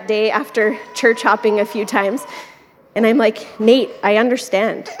left that day after church hopping a few times. And I'm like, Nate, I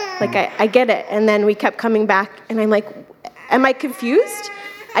understand. I get it. And then we kept coming back, and I'm like, am I confused?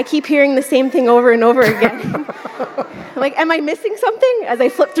 I keep hearing the same thing over and over again. I'm like, am I missing something? As I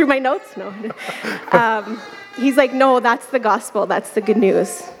flip through my notes, no. He's like, no, that's the gospel. That's the good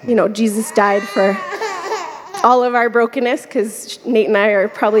news. Jesus died for all of our brokenness, because Nate and I are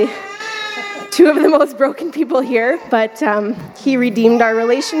probably two of the most broken people here. But he redeemed our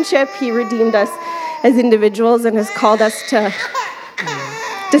relationship. He redeemed us as individuals and has called us to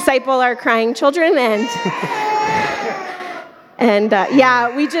disciple our crying children. And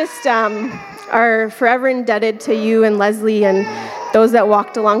we just are forever indebted to you and Leslie and those that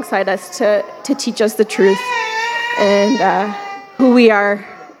walked alongside us to teach us the truth and who we are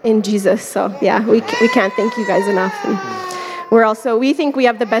in Jesus. So, yeah, we can't thank you guys enough. And we think we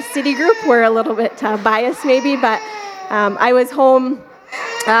have the best city group. We're a little bit biased maybe, but I was home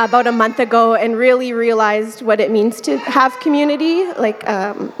about a month ago and really realized what it means to have community, like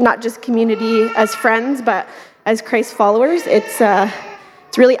not just community as friends, but as Christ followers.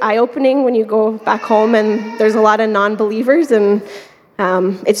 It's really eye-opening when you go back home and there's a lot of non-believers, and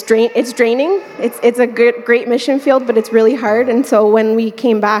it's draining. It's a great mission field, but it's really hard. And so when we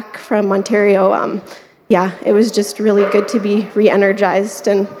came back from Ontario, it was just really good to be re-energized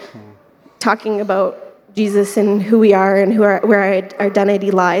and talking about Jesus and who we are and where our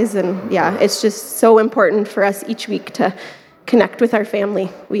identity lies. And it's just so important for us each week to connect with our family.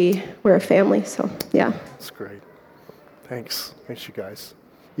 We're a family, so yeah. That's great. Thanks, you guys.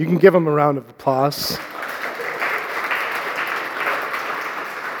 You can give them a round of applause.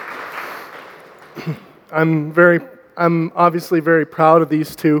 I'm obviously very proud of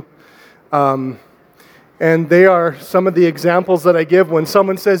these two. And they are some of the examples that I give when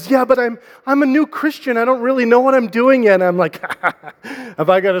someone says, yeah, but I'm a new Christian. I don't really know what I'm doing yet. And I'm like, have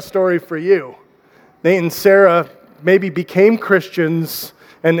I got a story for you? Nate and Sarah maybe became Christians,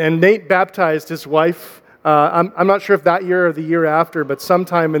 and Nate baptized his wife. I'm not sure if that year or the year after, but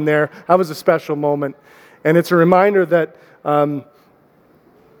sometime in there, that was a special moment. And it's a reminder that,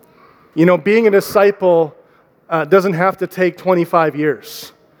 being a disciple doesn't have to take 25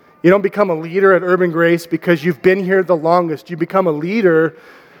 years. You don't become a leader at Urban Grace because you've been here the longest. You become a leader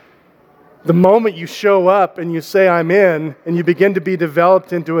the moment you show up and you say, I'm in, and you begin to be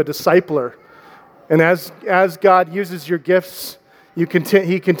developed into a discipler. And as God uses your gifts, He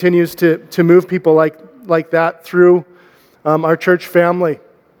continues to move people like that through our church family.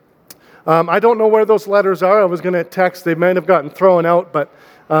 I don't know where those letters are. I was going to text. They might have gotten thrown out, but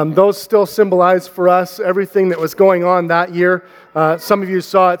those still symbolize for us everything that was going on that year. Some of you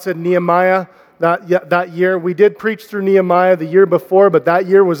saw it said Nehemiah that year. We did preach through Nehemiah the year before, but that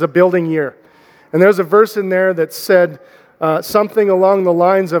year was a building year. And there's a verse in there that said something along the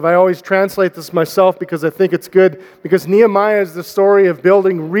lines of, I always translate this myself because I think it's good, because Nehemiah is the story of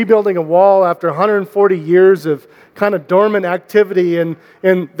rebuilding a wall after 140 years of kind of dormant activity in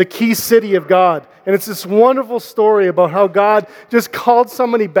the key city of God. And it's this wonderful story about how God just called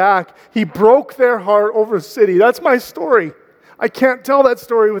somebody back. He broke their heart over a city. That's my story. I can't tell that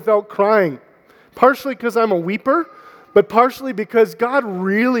story without crying. Partially because I'm a weeper, but partially because God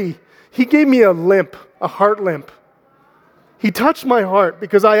He gave me a heart limp. He touched my heart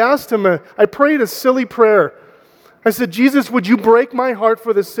because I asked Him, I prayed a silly prayer. I said, Jesus, would you break my heart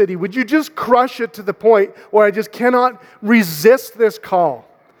for this city? Would you just crush it to the point where I just cannot resist this call?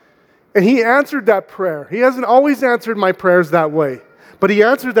 And He answered that prayer. He hasn't always answered my prayers that way, but He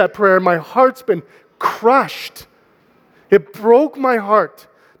answered that prayer. My heart's been crushed. It broke my heart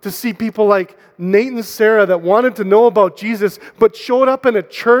to see people like Nate and Sarah that wanted to know about Jesus, but showed up in a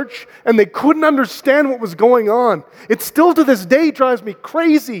church and they couldn't understand what was going on. It still to this day drives me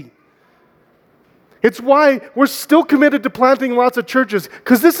crazy. It's why we're still committed to planting lots of churches,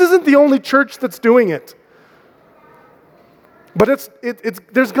 because this isn't the only church that's doing it. But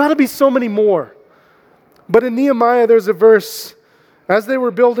there's got to be so many more. But in Nehemiah, there's a verse, as they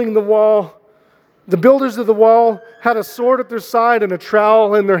were building the wall, the builders of the wall had a sword at their side and a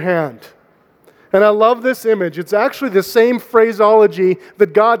trowel in their hand. And I love this image. It's actually the same phraseology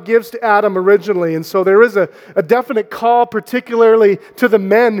that God gives to Adam originally. And so there is a definite call, particularly to the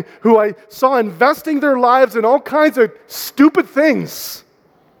men who I saw investing their lives in all kinds of stupid things,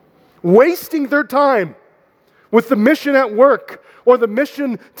 wasting their time with the mission at work or the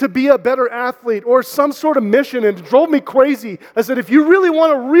mission to be a better athlete or some sort of mission. And it drove me crazy. I said, if you really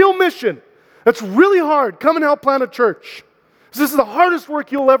want a real mission that's really hard, come and help plant a church. This is the hardest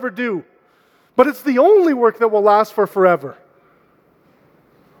work you'll ever do. But it's the only work that will last for forever.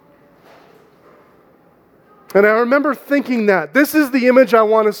 And I remember thinking that this is the image I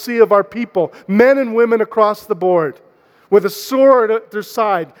want to see of our people, men and women across the board, with a sword at their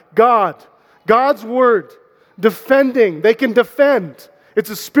side, God's word, defending. They can defend. It's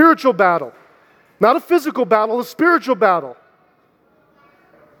a spiritual battle, not a physical battle, a spiritual battle.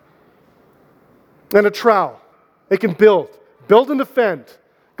 And a trowel. They can build and defend.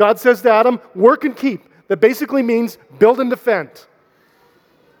 God says to Adam, work and keep. That basically means build and defend.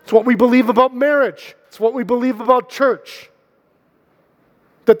 It's what we believe about marriage. It's what we believe about church.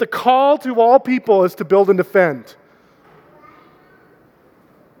 That the call to all people is to build and defend.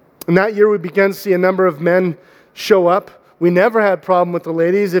 And that year we began to see a number of men show up. We never had a problem with the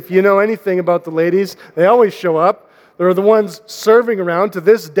ladies. If you know anything about the ladies, they always show up. They're the ones serving around. To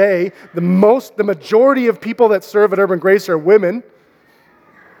this day, the majority of people that serve at Urban Grace are women.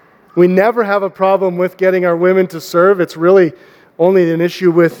 We never have a problem with getting our women to serve. It's really only an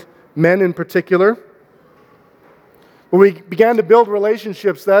issue with men in particular. When we began to build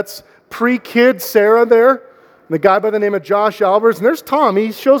relationships, that's pre-kid Sarah there, and the guy by the name of Josh Albers, and there's Tom.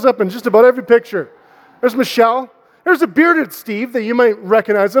 He shows up in just about every picture. There's Michelle. There's a bearded Steve that you might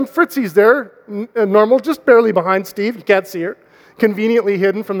recognize him. Fritzy's there, normal, just barely behind Steve. You can't see her. Conveniently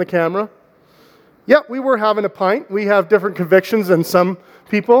hidden from the camera. Yeah, we were having a pint. We have different convictions than some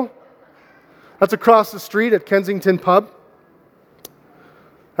people. That's across the street at Kensington Pub.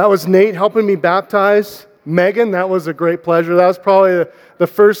 That was Nate helping me baptize Megan. That was a great pleasure. That was probably the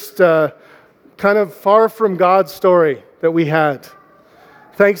first kind of far from God story that we had.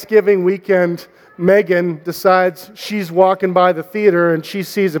 Thanksgiving weekend, Megan decides she's walking by the theater and she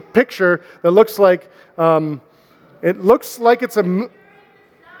sees a picture that looks like it's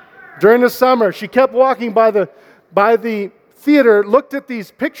during the summer. She kept walking by the theater, looked at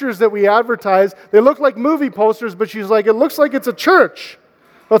these pictures that we advertised. They look like movie posters, but she's like, it looks like it's a church.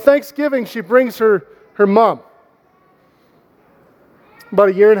 Well, Thanksgiving, she brings her mom. About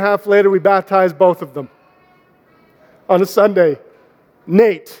a year and a half later, we baptized both of them. On a Sunday,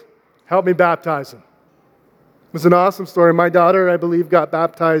 Nate helped me baptize him. It was an awesome story. My daughter, I believe, got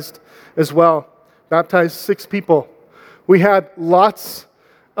baptized as well. Baptized 6 people. We had lots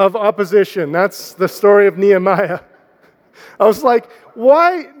of opposition. That's the story of Nehemiah. I was like,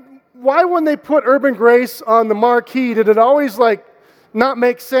 why when they put Urban Grace on the marquee, did it always not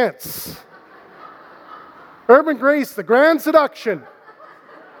make sense? Urban Grace, the Grand Seduction.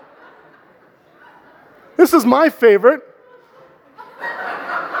 This is my favorite.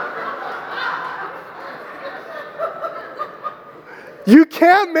 You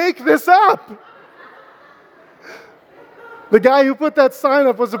can't make this up. The guy who put that sign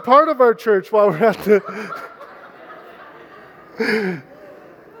up was a part of our church while we're at the...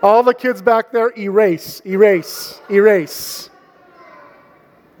 All the kids back there, erase, erase, erase.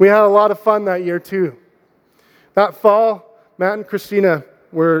 We had a lot of fun that year too. That fall, Matt and Christina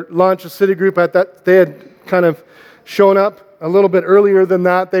launched a city group at that. They had kind of shown up a little bit earlier than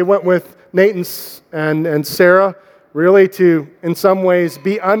that. They went with Nate and Sarah, really to, in some ways,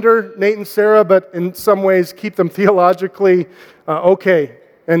 be under Nate and Sarah, but in some ways keep them theologically okay.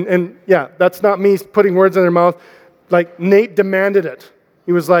 And yeah, that's not me putting words in their mouth. Like, Nate demanded it.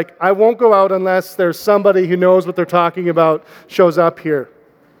 He was like, I won't go out unless there's somebody who knows what they're talking about shows up here.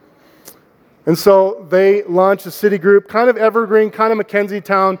 And so they launched a city group, kind of Evergreen, kind of Mackenzie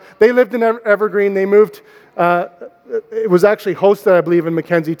Town. They lived in Evergreen. They moved, it was actually hosted, I believe, in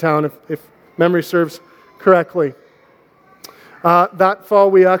Mackenzie Town, if memory serves correctly. That fall,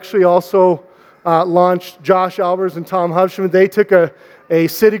 we actually also launched Josh Albers and Tom Hubschman. They took a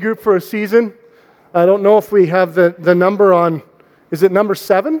city group for a season. I don't know if we have the number on, is it number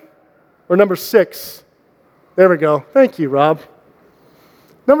 7 or number 6? There we go. Thank you, Rob.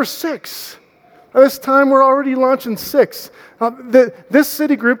 Number 6. By this time, we're already launching 6. This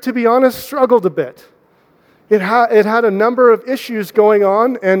city group, to be honest, struggled a bit. It had a number of issues going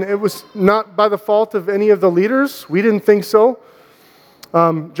on, and it was not by the fault of any of the leaders. We didn't think so.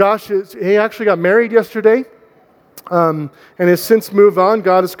 Josh, he actually got married yesterday, and has since moved on.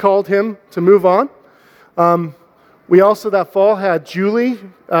 God has called him to move on. We also, that fall, had Julie.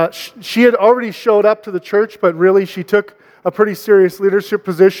 She had already showed up to the church, but really she took a pretty serious leadership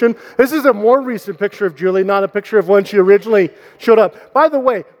position. This is a more recent picture of Julie, not a picture of when she originally showed up. By the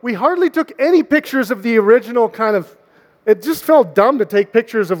way, we hardly took any pictures of the original kind of, it just felt dumb to take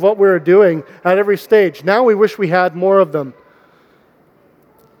pictures of what we were doing at every stage. Now we wish we had more of them.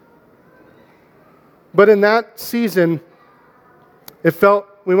 But in that season,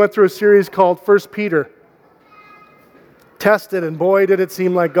 we went through a series called 1 Peter. Tested, and boy, did it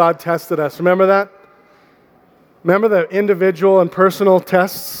seem like God tested us. Remember that? Remember the individual and personal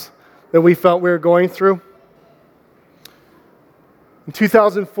tests that we felt we were going through? In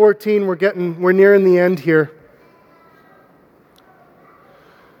 2014, we're nearing the end here.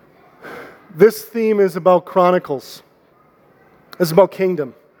 This theme is about Chronicles. It's about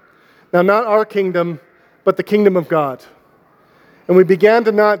kingdom. Now, not our kingdom, but the kingdom of God. And we began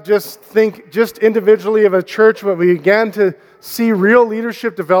to not just think just individually of a church, but we began to see real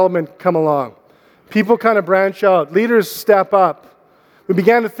leadership development come along. People kind of branch out. Leaders step up. We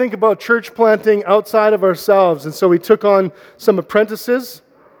began to think about church planting outside of ourselves. And so we took on some apprentices.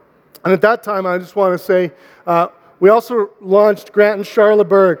 And at that time, I just want to say, we also launched Grant and Charlotte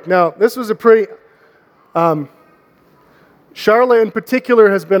Berg. Now, this was a pretty... Charlotte in particular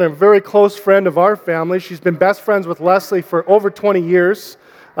has been a very close friend of our family. She's been best friends with Leslie for over 20 years.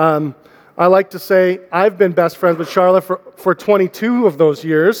 I like to say I've been best friends with Charlotte for 22 of those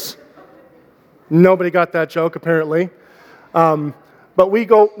years. Nobody got that joke, apparently. But we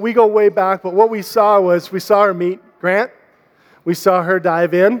go way back. But what we saw her meet Grant. We saw her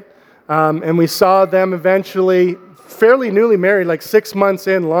dive in, and we saw them eventually, fairly newly married, like 6 months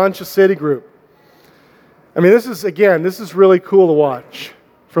in, launch a city group. I mean, this is really cool to watch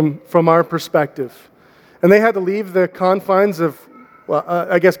from our perspective. And they had to leave the confines of, well,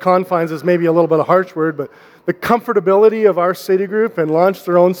 I guess confines is maybe a little bit of a harsh word, but the comfortability of our city group and launch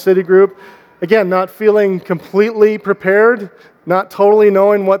their own city group. Again, not feeling completely prepared, not totally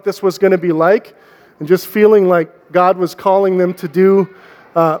knowing what this was going to be like, and just feeling like God was calling them to do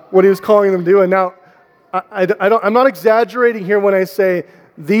what He was calling them to do. And now, I'm not exaggerating here when I say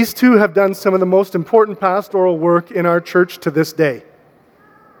these two have done some of the most important pastoral work in our church to this day.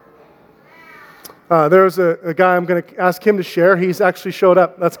 There's a guy I'm going to ask him to share. He's actually showed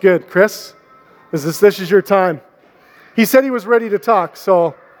up. That's good. Chris, this is your time. He said he was ready to talk,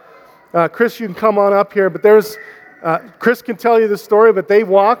 so Chris, you can come on up here. But Chris can tell you the story, but they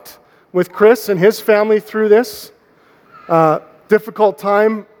walked with Chris and his family through this difficult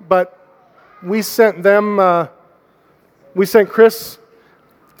time, but we sent Chris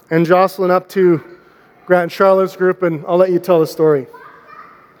and Jocelyn up to Grant and Charlotte's group, and I'll let you tell the story.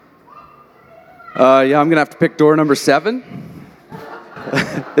 I'm going to have to pick door number 7.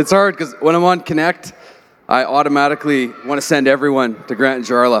 It's hard because when I'm on Connect, I automatically want to send everyone to Grant and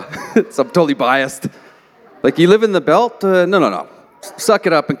Charla. So I'm totally biased. Like, you live in the belt? No. Suck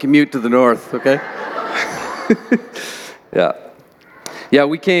it up and commute to the north, okay? Yeah,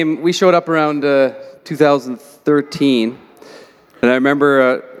 we showed up around 2013. And I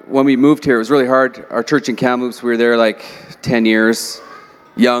remember when we moved here, it was really hard. Our church in Kamloops, we were there like 10 years.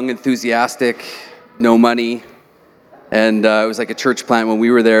 Young, enthusiastic, no money. And it was like a church plant when we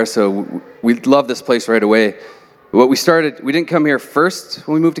were there, so we loved this place right away. We didn't come here first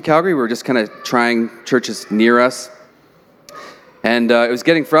when we moved to Calgary. We were just kind of trying churches near us. And it was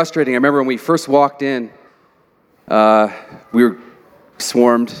getting frustrating. I remember when we first walked in, we were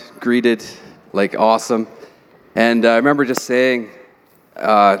swarmed, greeted, like awesome. And I remember just saying,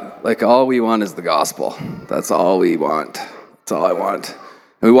 all we want is the gospel. That's all we want. That's all I want.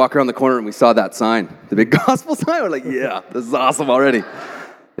 And we walk around the corner and we saw that sign, the big gospel sign. We're like, yeah, this is awesome already.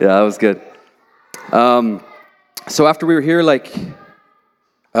 Yeah, that was good. So after we were here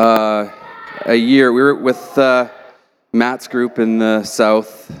a year, we were with Matt's group in the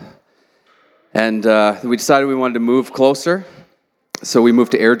south, and we decided we wanted to move closer, so we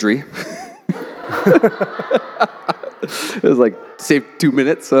moved to Airdrie. It was like, save 2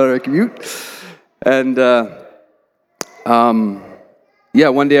 minutes on our commute. And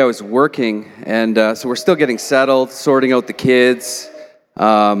one day I was working, and so we're still getting settled, sorting out the kids,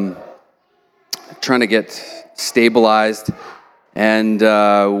 trying to get stabilized. And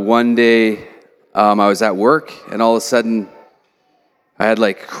one day I was at work, and all of a sudden I had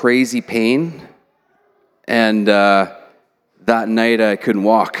like crazy pain, and that night I couldn't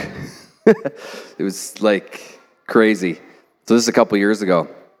walk. It was like crazy. So this is a couple years ago.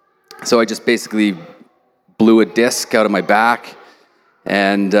 So I just basically blew a disc out of my back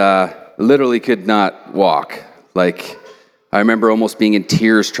and literally could not walk. Like, I remember almost being in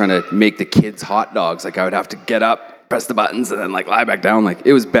tears trying to make the kids hot dogs. Like, I would have to get up, press the buttons, and then like lie back down. Like,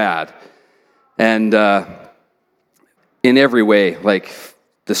 it was bad. And in every way, like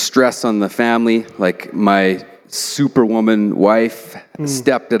the stress on the family, like my superwoman wife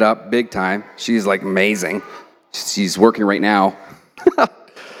stepped it up big time. She's like amazing. She's working right now.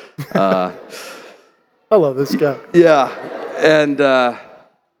 I love this guy. Yeah. And but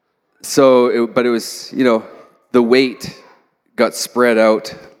it was, the weight got spread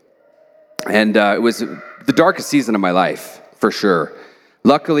out. And it was the darkest season of my life, for sure.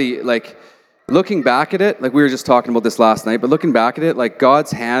 Luckily, like, looking back at it, like we were just talking about this last night, but looking back at it, like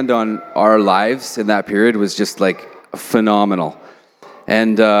God's hand on our lives in that period was just like phenomenal.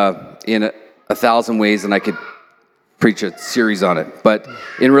 And in 1,000 ways, and I could preach a series on it. But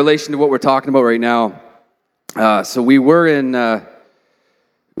in relation to what we're talking about right now, so we were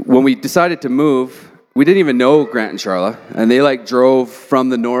when we decided to move, we didn't even know Grant and Charla, and they like drove from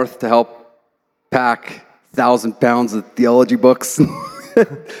the north to help pack 1,000 pounds of theology books.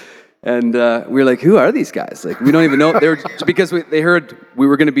 And we were like, who are these guys? Like, we don't even know. They were, because they heard we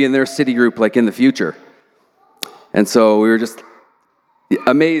were going to be in their city group like in the future. And so we were just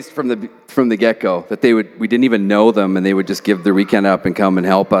amazed from the get-go that we didn't even know them, and they would just give their weekend up and come and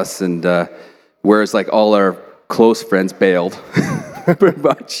help us. And whereas like all our close friends bailed, pretty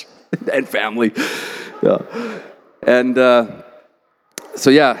much, and family. Yeah. And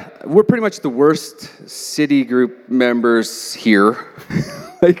so yeah, we're pretty much the worst city group members here.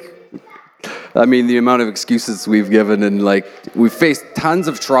 Like, I mean, the amount of excuses we've given, and like we've faced tons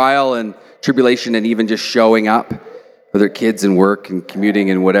of trial and tribulation, and even just showing up with their kids and work and commuting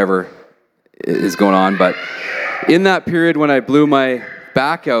and whatever is going on. But in that period when I blew my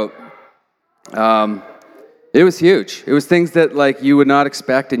back out, it was huge. It was things that like you would not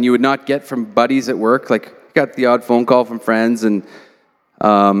expect and you would not get from buddies at work. Like got the odd phone call from friends and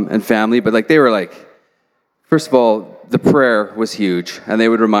family, but like they were like, first of all, the prayer was huge, and they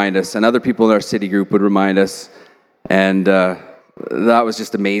would remind us, and other people in our city group would remind us, and that was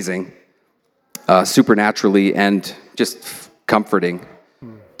just amazing, supernaturally and just comforting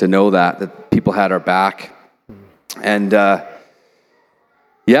to know that people had our back. And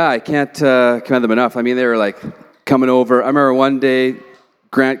yeah, I can't commend them enough. I mean, they were like coming over. I remember one day,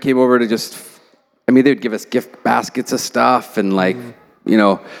 Grant came over to they would give us gift baskets of stuff and like,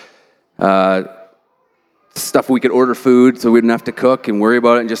 stuff we could order food so we didn't have to cook and worry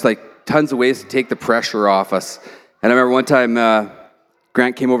about it, and just like tons of ways to take the pressure off us. And I remember one time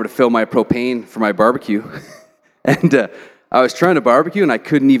Grant came over to fill my propane for my barbecue and I was trying to barbecue and I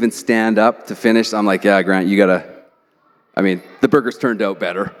couldn't even stand up to finish. I'm like, yeah, Grant, the burgers turned out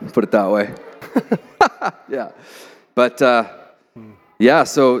better, put it that way. Yeah. But yeah,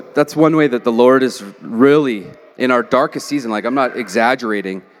 so that's one way that the Lord is really, in our darkest season, like I'm not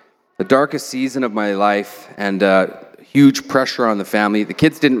exaggerating, the darkest season of my life, and huge pressure on the family. The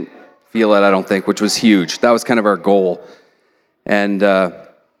kids didn't feel it, I don't think, which was huge. That was kind of our goal. And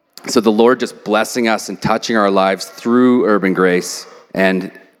so the Lord just blessing us and touching our lives through Urban Grace,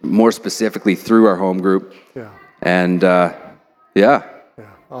 and more specifically through our home group. Yeah. And Yeah,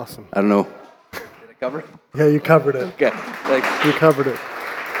 awesome. I don't know. Did I cover it? Yeah, you covered it. Okay, thanks. You covered it.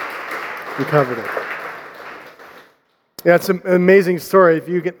 Yeah, it's an amazing story. If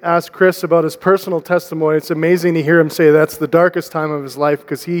you can ask Chris about his personal testimony, it's amazing to hear him say that's the darkest time of his life,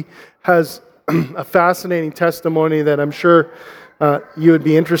 because he has a fascinating testimony that I'm sure you would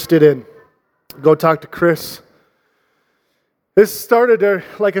be interested in. Go talk to Chris. This started,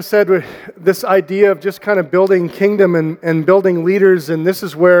 like I said, with this idea of just kind of building kingdom and building leaders, and this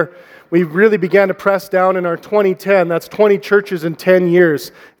is where we really began to press down in our 2010. That's 20 churches in 10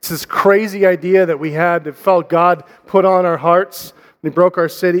 years. It's this crazy idea that we had that felt God put on our hearts. He broke our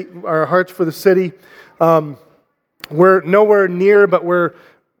hearts for the city. We're nowhere near, but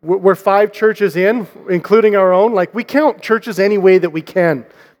we're 5 churches in, including our own. Like, we count churches any way that we can.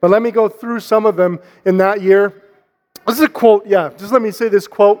 But let me go through some of them in that year. This is a quote, just let me say this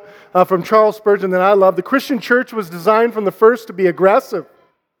quote from Charles Spurgeon that I love. The Christian church was designed from the first to be aggressive.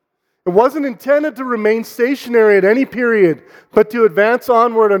 It wasn't intended to remain stationary at any period, but to advance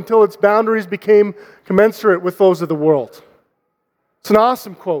onward until its boundaries became commensurate with those of the world. It's an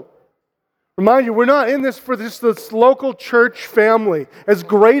awesome quote. Remind you, we're not in this for this local church family. As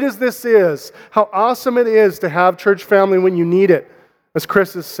great as this is, how awesome it is to have church family when you need it, as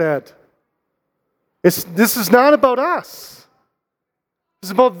Chris has said. This is not about us.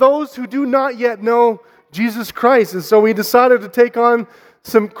 It's about those who do not yet know Jesus Christ. And so we decided to take on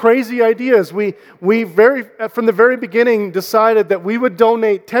some crazy ideas. We from the very beginning decided that we would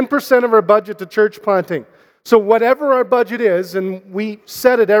donate 10% of our budget to church planting. So whatever our budget is, and we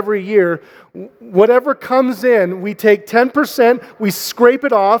set it every year, whatever comes in, we take 10%, we scrape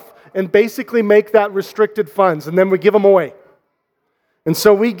it off, and basically make that restricted funds, and then we give them away. And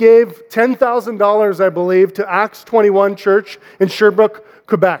so we gave $10,000, I believe, to Acts 21 Church in Sherbrooke,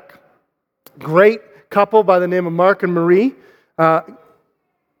 Quebec. Great couple by the name of Mark and Marie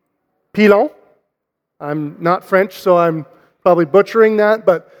Pilon. I'm not French, so I'm probably butchering that,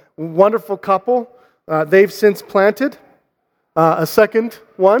 but wonderful couple. They've since planted a second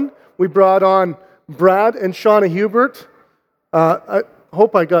one. We brought on Brad and Shauna Hubert. I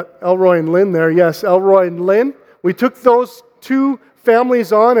hope I got Elroy and Lynn there. Yes, Elroy and Lynn. We took those 2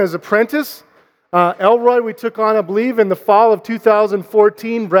 families on as apprentice. Elroy we took on, I believe, in the fall of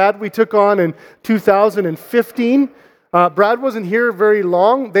 2014. Brad we took on in 2015. Brad wasn't here very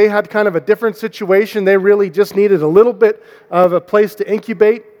long. They had kind of a different situation. They really just needed a little bit of a place to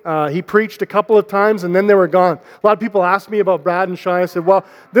incubate. He preached a couple of times and then they were gone. A lot of people asked me about Brad and Shai. I said, well,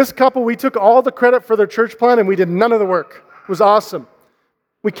 this couple, we took all the credit for their church plant and we did none of the work. It was awesome.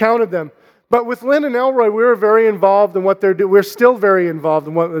 We counted them. But with Lynn and Elroy, we were very involved in what they're doing. We're still very involved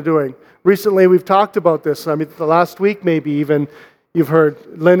in what they're doing. Recently, we've talked about this. I mean, the last week maybe even, you've heard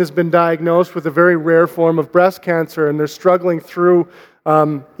Lynn has been diagnosed with a very rare form of breast cancer, and they're struggling through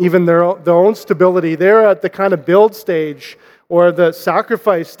even their own stability. They're at the kind of build stage or the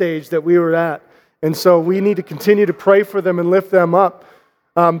sacrifice stage that we were at. And so we need to continue to pray for them and lift them up.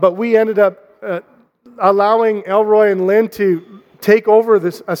 But we ended up allowing Elroy and Lynn to take over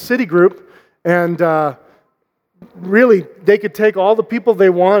a city group, and really they could take all the people they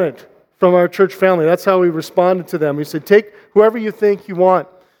wanted from our church family. That's how we responded to them. We said, take whoever you think you want.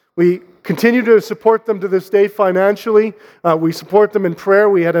 We continue to support them to this day financially. We support them in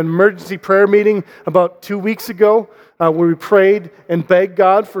prayer. We had an emergency prayer meeting about 2 weeks ago where we prayed and begged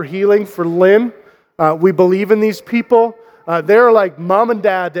God for healing for Lynn. We believe in these people. They're like mom and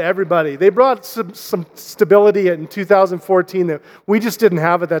dad to everybody. They brought some stability in 2014 that we just didn't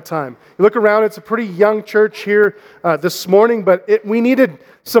have at that time. You look around, it's a pretty young church here this morning, but we needed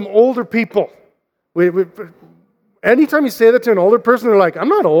some older people. Anytime you say that to an older person, they're like, I'm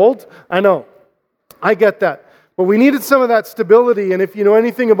not old. I know. I get that. But we needed some of that stability, and if you know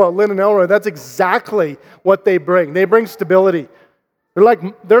anything about Lynn and Elroy, that's exactly what they bring. They bring stability.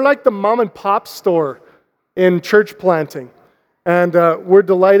 They're like the mom and pop store in church planting. And we're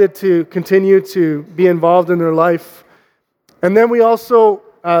delighted to continue to be involved in their life. And then we also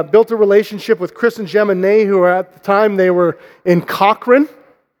built a relationship with Chris and Gemma Ney, who at the time they were in Cochrane.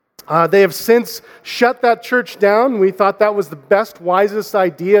 They have since shut that church down. We thought that was the best, wisest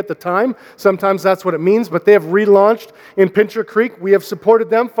idea at the time. Sometimes that's what it means, but they have relaunched in Pincher Creek. We have supported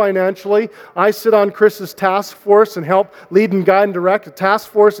them financially. I sit on Chris's task force and help lead and guide and direct. A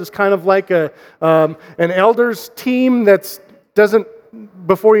task force is kind of like an elders team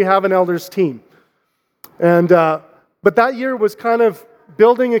before you have an elders team. And but that year was kind of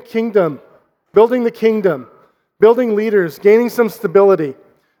building a kingdom, building the kingdom, building leaders, gaining some stability.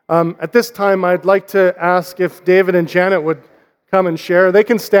 At this time, I'd like to ask if David and Janet would come and share. They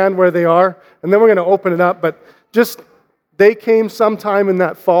can stand where they are, and then we're going to open it up. But they came sometime in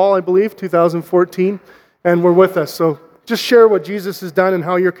that fall, I believe, 2014, and were with us. So just share what Jesus has done and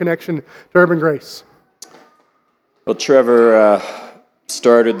how your connection to Urban Grace. Well, Trevor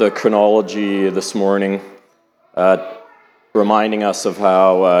started the chronology this morning, reminding us of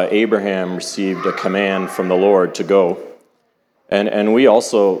how Abraham received a command from the Lord to go. And we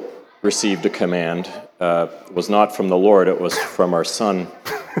also received a command. It was not from the Lord, it was from our son,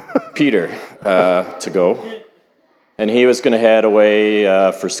 Peter, to go. And he was going to head away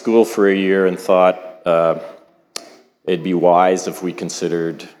for school for a year and thought it'd be wise if we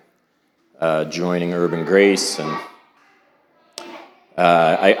considered joining Urban Grace. And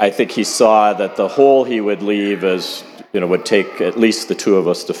I think he saw that the hole he would leave would take at least the two of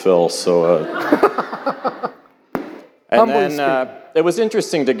us to fill. So... And then it was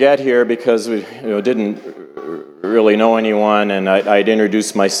interesting to get here because we didn't really know anyone, and I'd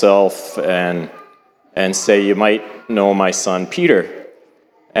introduce myself and say, you might know my son Peter.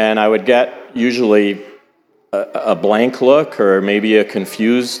 And I would get usually a blank look or maybe a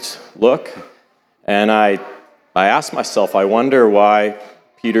confused look. And I asked myself, I wonder why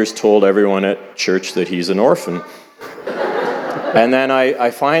Peter's told everyone at church that he's an orphan. And then I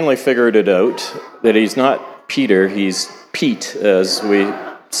finally figured it out, that he's not Peter, he's Pete, as we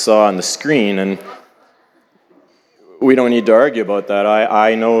saw on the screen, and we don't need to argue about that.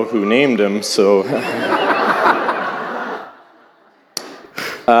 I know who named him, so...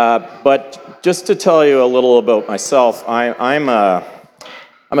 But just to tell you a little about myself, I'm a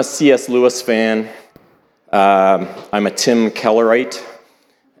C.S. Lewis fan. I'm a Tim Kellerite,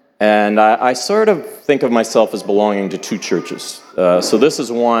 and I sort of think of myself as belonging to two churches. So this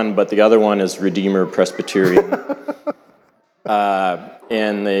is one, but the other one is Redeemer Presbyterian.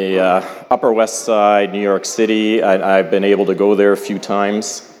 In the Upper West Side, New York City. I've been able to go there a few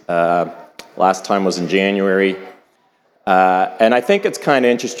times. Last time was in January. And I think it's kind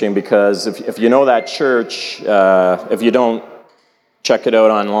of interesting because if you know that church, if you don't, check it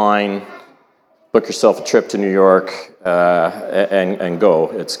out online, book yourself a trip to New York, and go.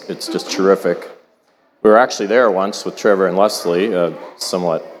 It's just terrific. We were actually there once with Trevor and Leslie,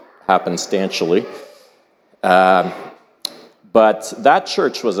 somewhat happenstantially. But that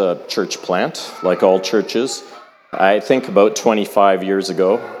church was a church plant, like all churches, I think about 25 years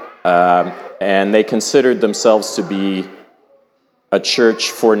ago. And they considered themselves to be a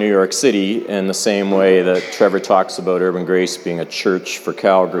church for New York City in the same way that Trevor talks about Urban Grace being a church for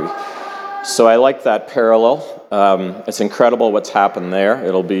Calgary. So I like that parallel. It's incredible what's happened there.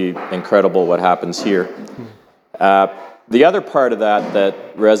 It'll be incredible what happens here. The other part of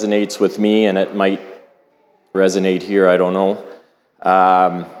that resonates with me, and it might resonate here, I don't know.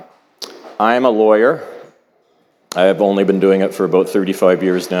 I'm a lawyer. I've only been doing it for about 35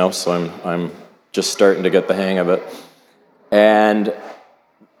 years now, so I'm just starting to get the hang of it. And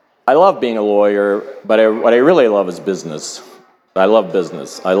I love being a lawyer, but what I really love is business. I love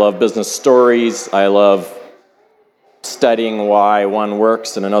business. I love business stories. I love studying why one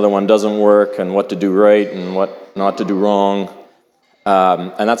works and another one doesn't work, and what to do right and what not to do wrong.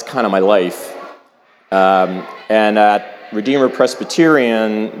 And that's kind of my life. And at Redeemer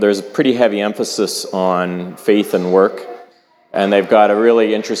Presbyterian, there's a pretty heavy emphasis on faith and work. And they've got a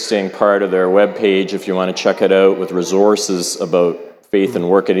really interesting part of their webpage, if you want to check it out, with resources about faith and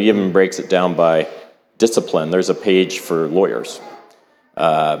work. It even breaks it down by discipline. There's a page for lawyers.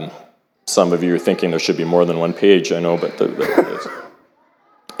 Some of you are thinking there should be more than one page, I know, but there is.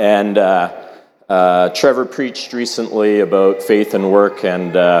 And Trevor preached recently about faith and work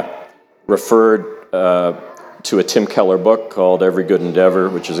and referred to a Tim Keller book called Every Good Endeavor,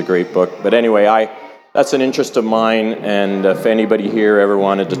 which is a great book. But anyway, that's an interest of mine, and if anybody here ever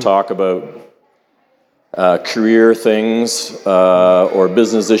wanted to talk about career things or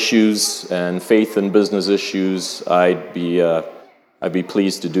business issues and faith and business issues, I'd be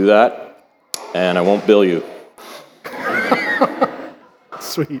pleased to do that, and I won't bill you.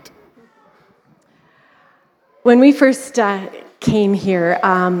 Sweet. When we first came here,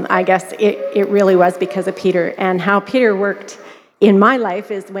 I guess it really was because of Peter. And how Peter worked in my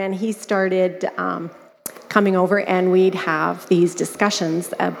life is when he started coming over and we'd have these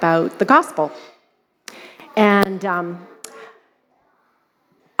discussions about the gospel. And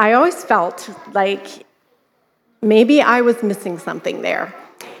I always felt like maybe I was missing something there.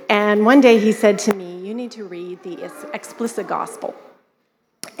 And one day he said to me, "You need to read the Explicit Gospel."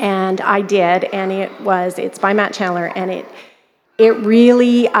 And I did, and it's by Matt Chandler, and it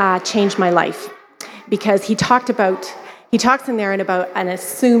really changed my life because he talks in there about an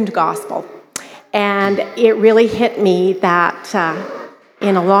assumed gospel. And it really hit me that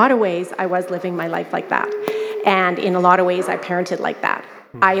in a lot of ways, I was living my life like that. And in a lot of ways, I parented like that.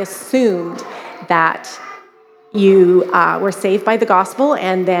 I assumed that you were saved by the gospel,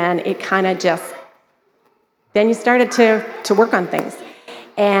 and then it kind of then you started to work on things.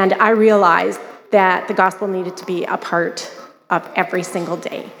 And I realized that the gospel needed to be a part of every single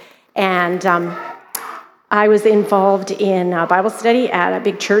day. And I was involved in a Bible study at a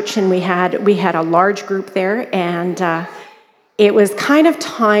big church, and we had a large group there, and it was kind of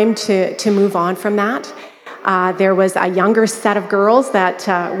time to move on from that. There was a younger set of girls that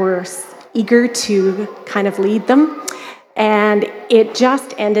were eager to kind of lead them, and it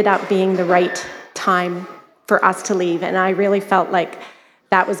just ended up being the right time for us to leave, and I really felt like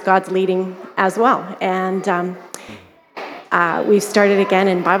that was God's leading as well. And we've started again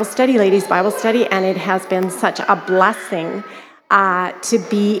in Bible study, ladies' Bible study, and it has been such a blessing to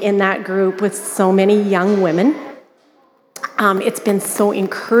be in that group with so many young women. It's been so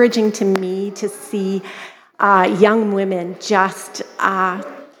encouraging to me to see young women just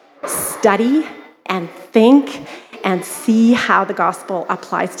study and think and see how the gospel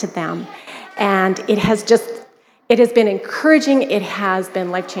applies to them. And it has been encouraging, it has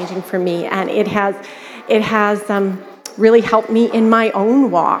been life-changing for me, and it has really helped me in my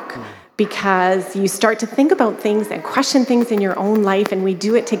own walk, because you start to think about things and question things in your own life, and we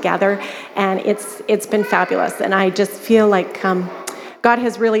do it together, and it's been fabulous. And I just feel like God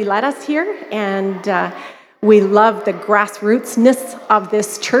has really led us here, and we love the grassrootsness of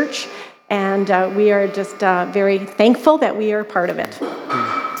this church, and we are just very thankful that we are part of it.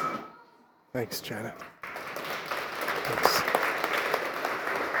 Thanks, Janet.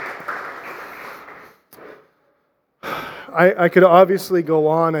 I could obviously go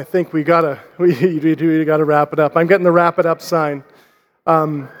on. I think we gotta wrap it up. I'm getting the wrap it up sign.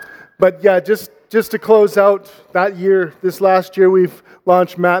 But yeah, just to close out that year, this last year, we've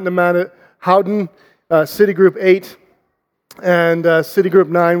launched Matt and Amanda Howden, City Group 8, and City Group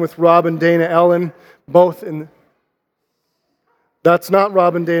 9 with Rob and Dana Ellen, both in. That's not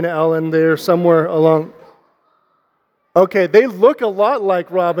Rob and Dana Ellen. They're somewhere along. Okay, they look a lot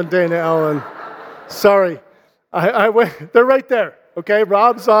like Rob and Dana Ellen. Sorry. I went, they're right there, okay?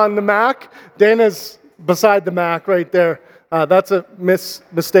 Rob's on the Mac. Dana's beside the Mac right there. That's a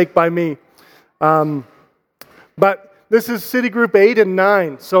mistake by me. But this is City Group 8 and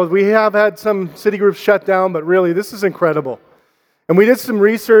 9. So we have had some city groups shut down, but really, this is incredible. And we did some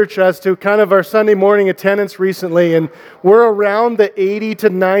research as to kind of our Sunday morning attendance recently, and we're around the 80 to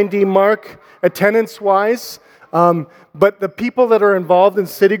 90 mark attendance-wise. But the people that are involved in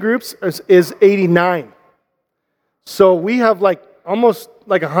city groups is 89. So we have almost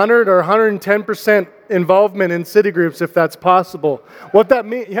 100 or 110% involvement in city groups, if that's possible. What that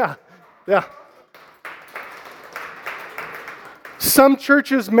means, yeah. Some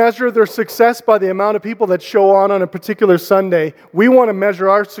churches measure their success by the amount of people that show on a particular Sunday. We want to measure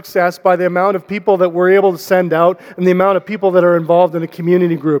our success by the amount of people that we're able to send out and the amount of people that are involved in a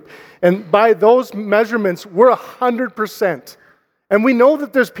community group. And by those measurements, we're 100%. And we know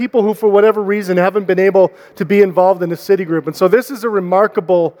that there's people who, for whatever reason, haven't been able to be involved in a city group. And so this is a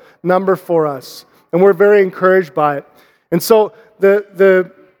remarkable number for us. And we're very encouraged by it. And so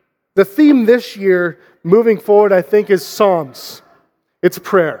the theme this year, moving forward, I think, is Psalms. It's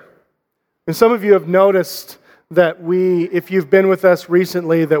prayer. And some of you have noticed that if you've been with us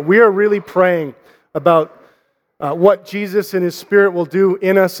recently, that we are really praying about what Jesus and His Spirit will do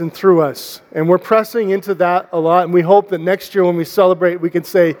in us and through us. And we're pressing into that a lot, and we hope that next year when we celebrate, we can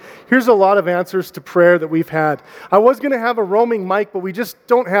say, here's a lot of answers to prayer that we've had. I was going to have a roaming mic, but we just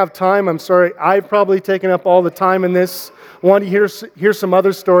don't have time. I'm sorry. I've probably taken up all the time in this. I want to hear some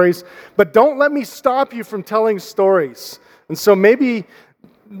other stories. But don't let me stop you from telling stories. And so maybe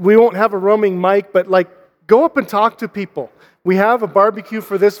we won't have a roaming mic, but go up and talk to people. We have a barbecue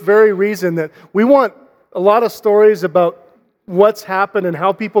for this very reason, that we want a lot of stories about what's happened and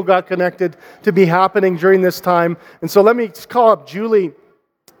how people got connected to be happening during this time. And so let me just call up Julie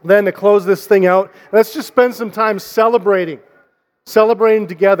then to close this thing out. Let's just spend some time celebrating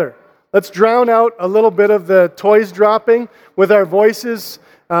together. Let's drown out a little bit of the toys dropping with our voices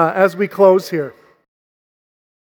as we close here.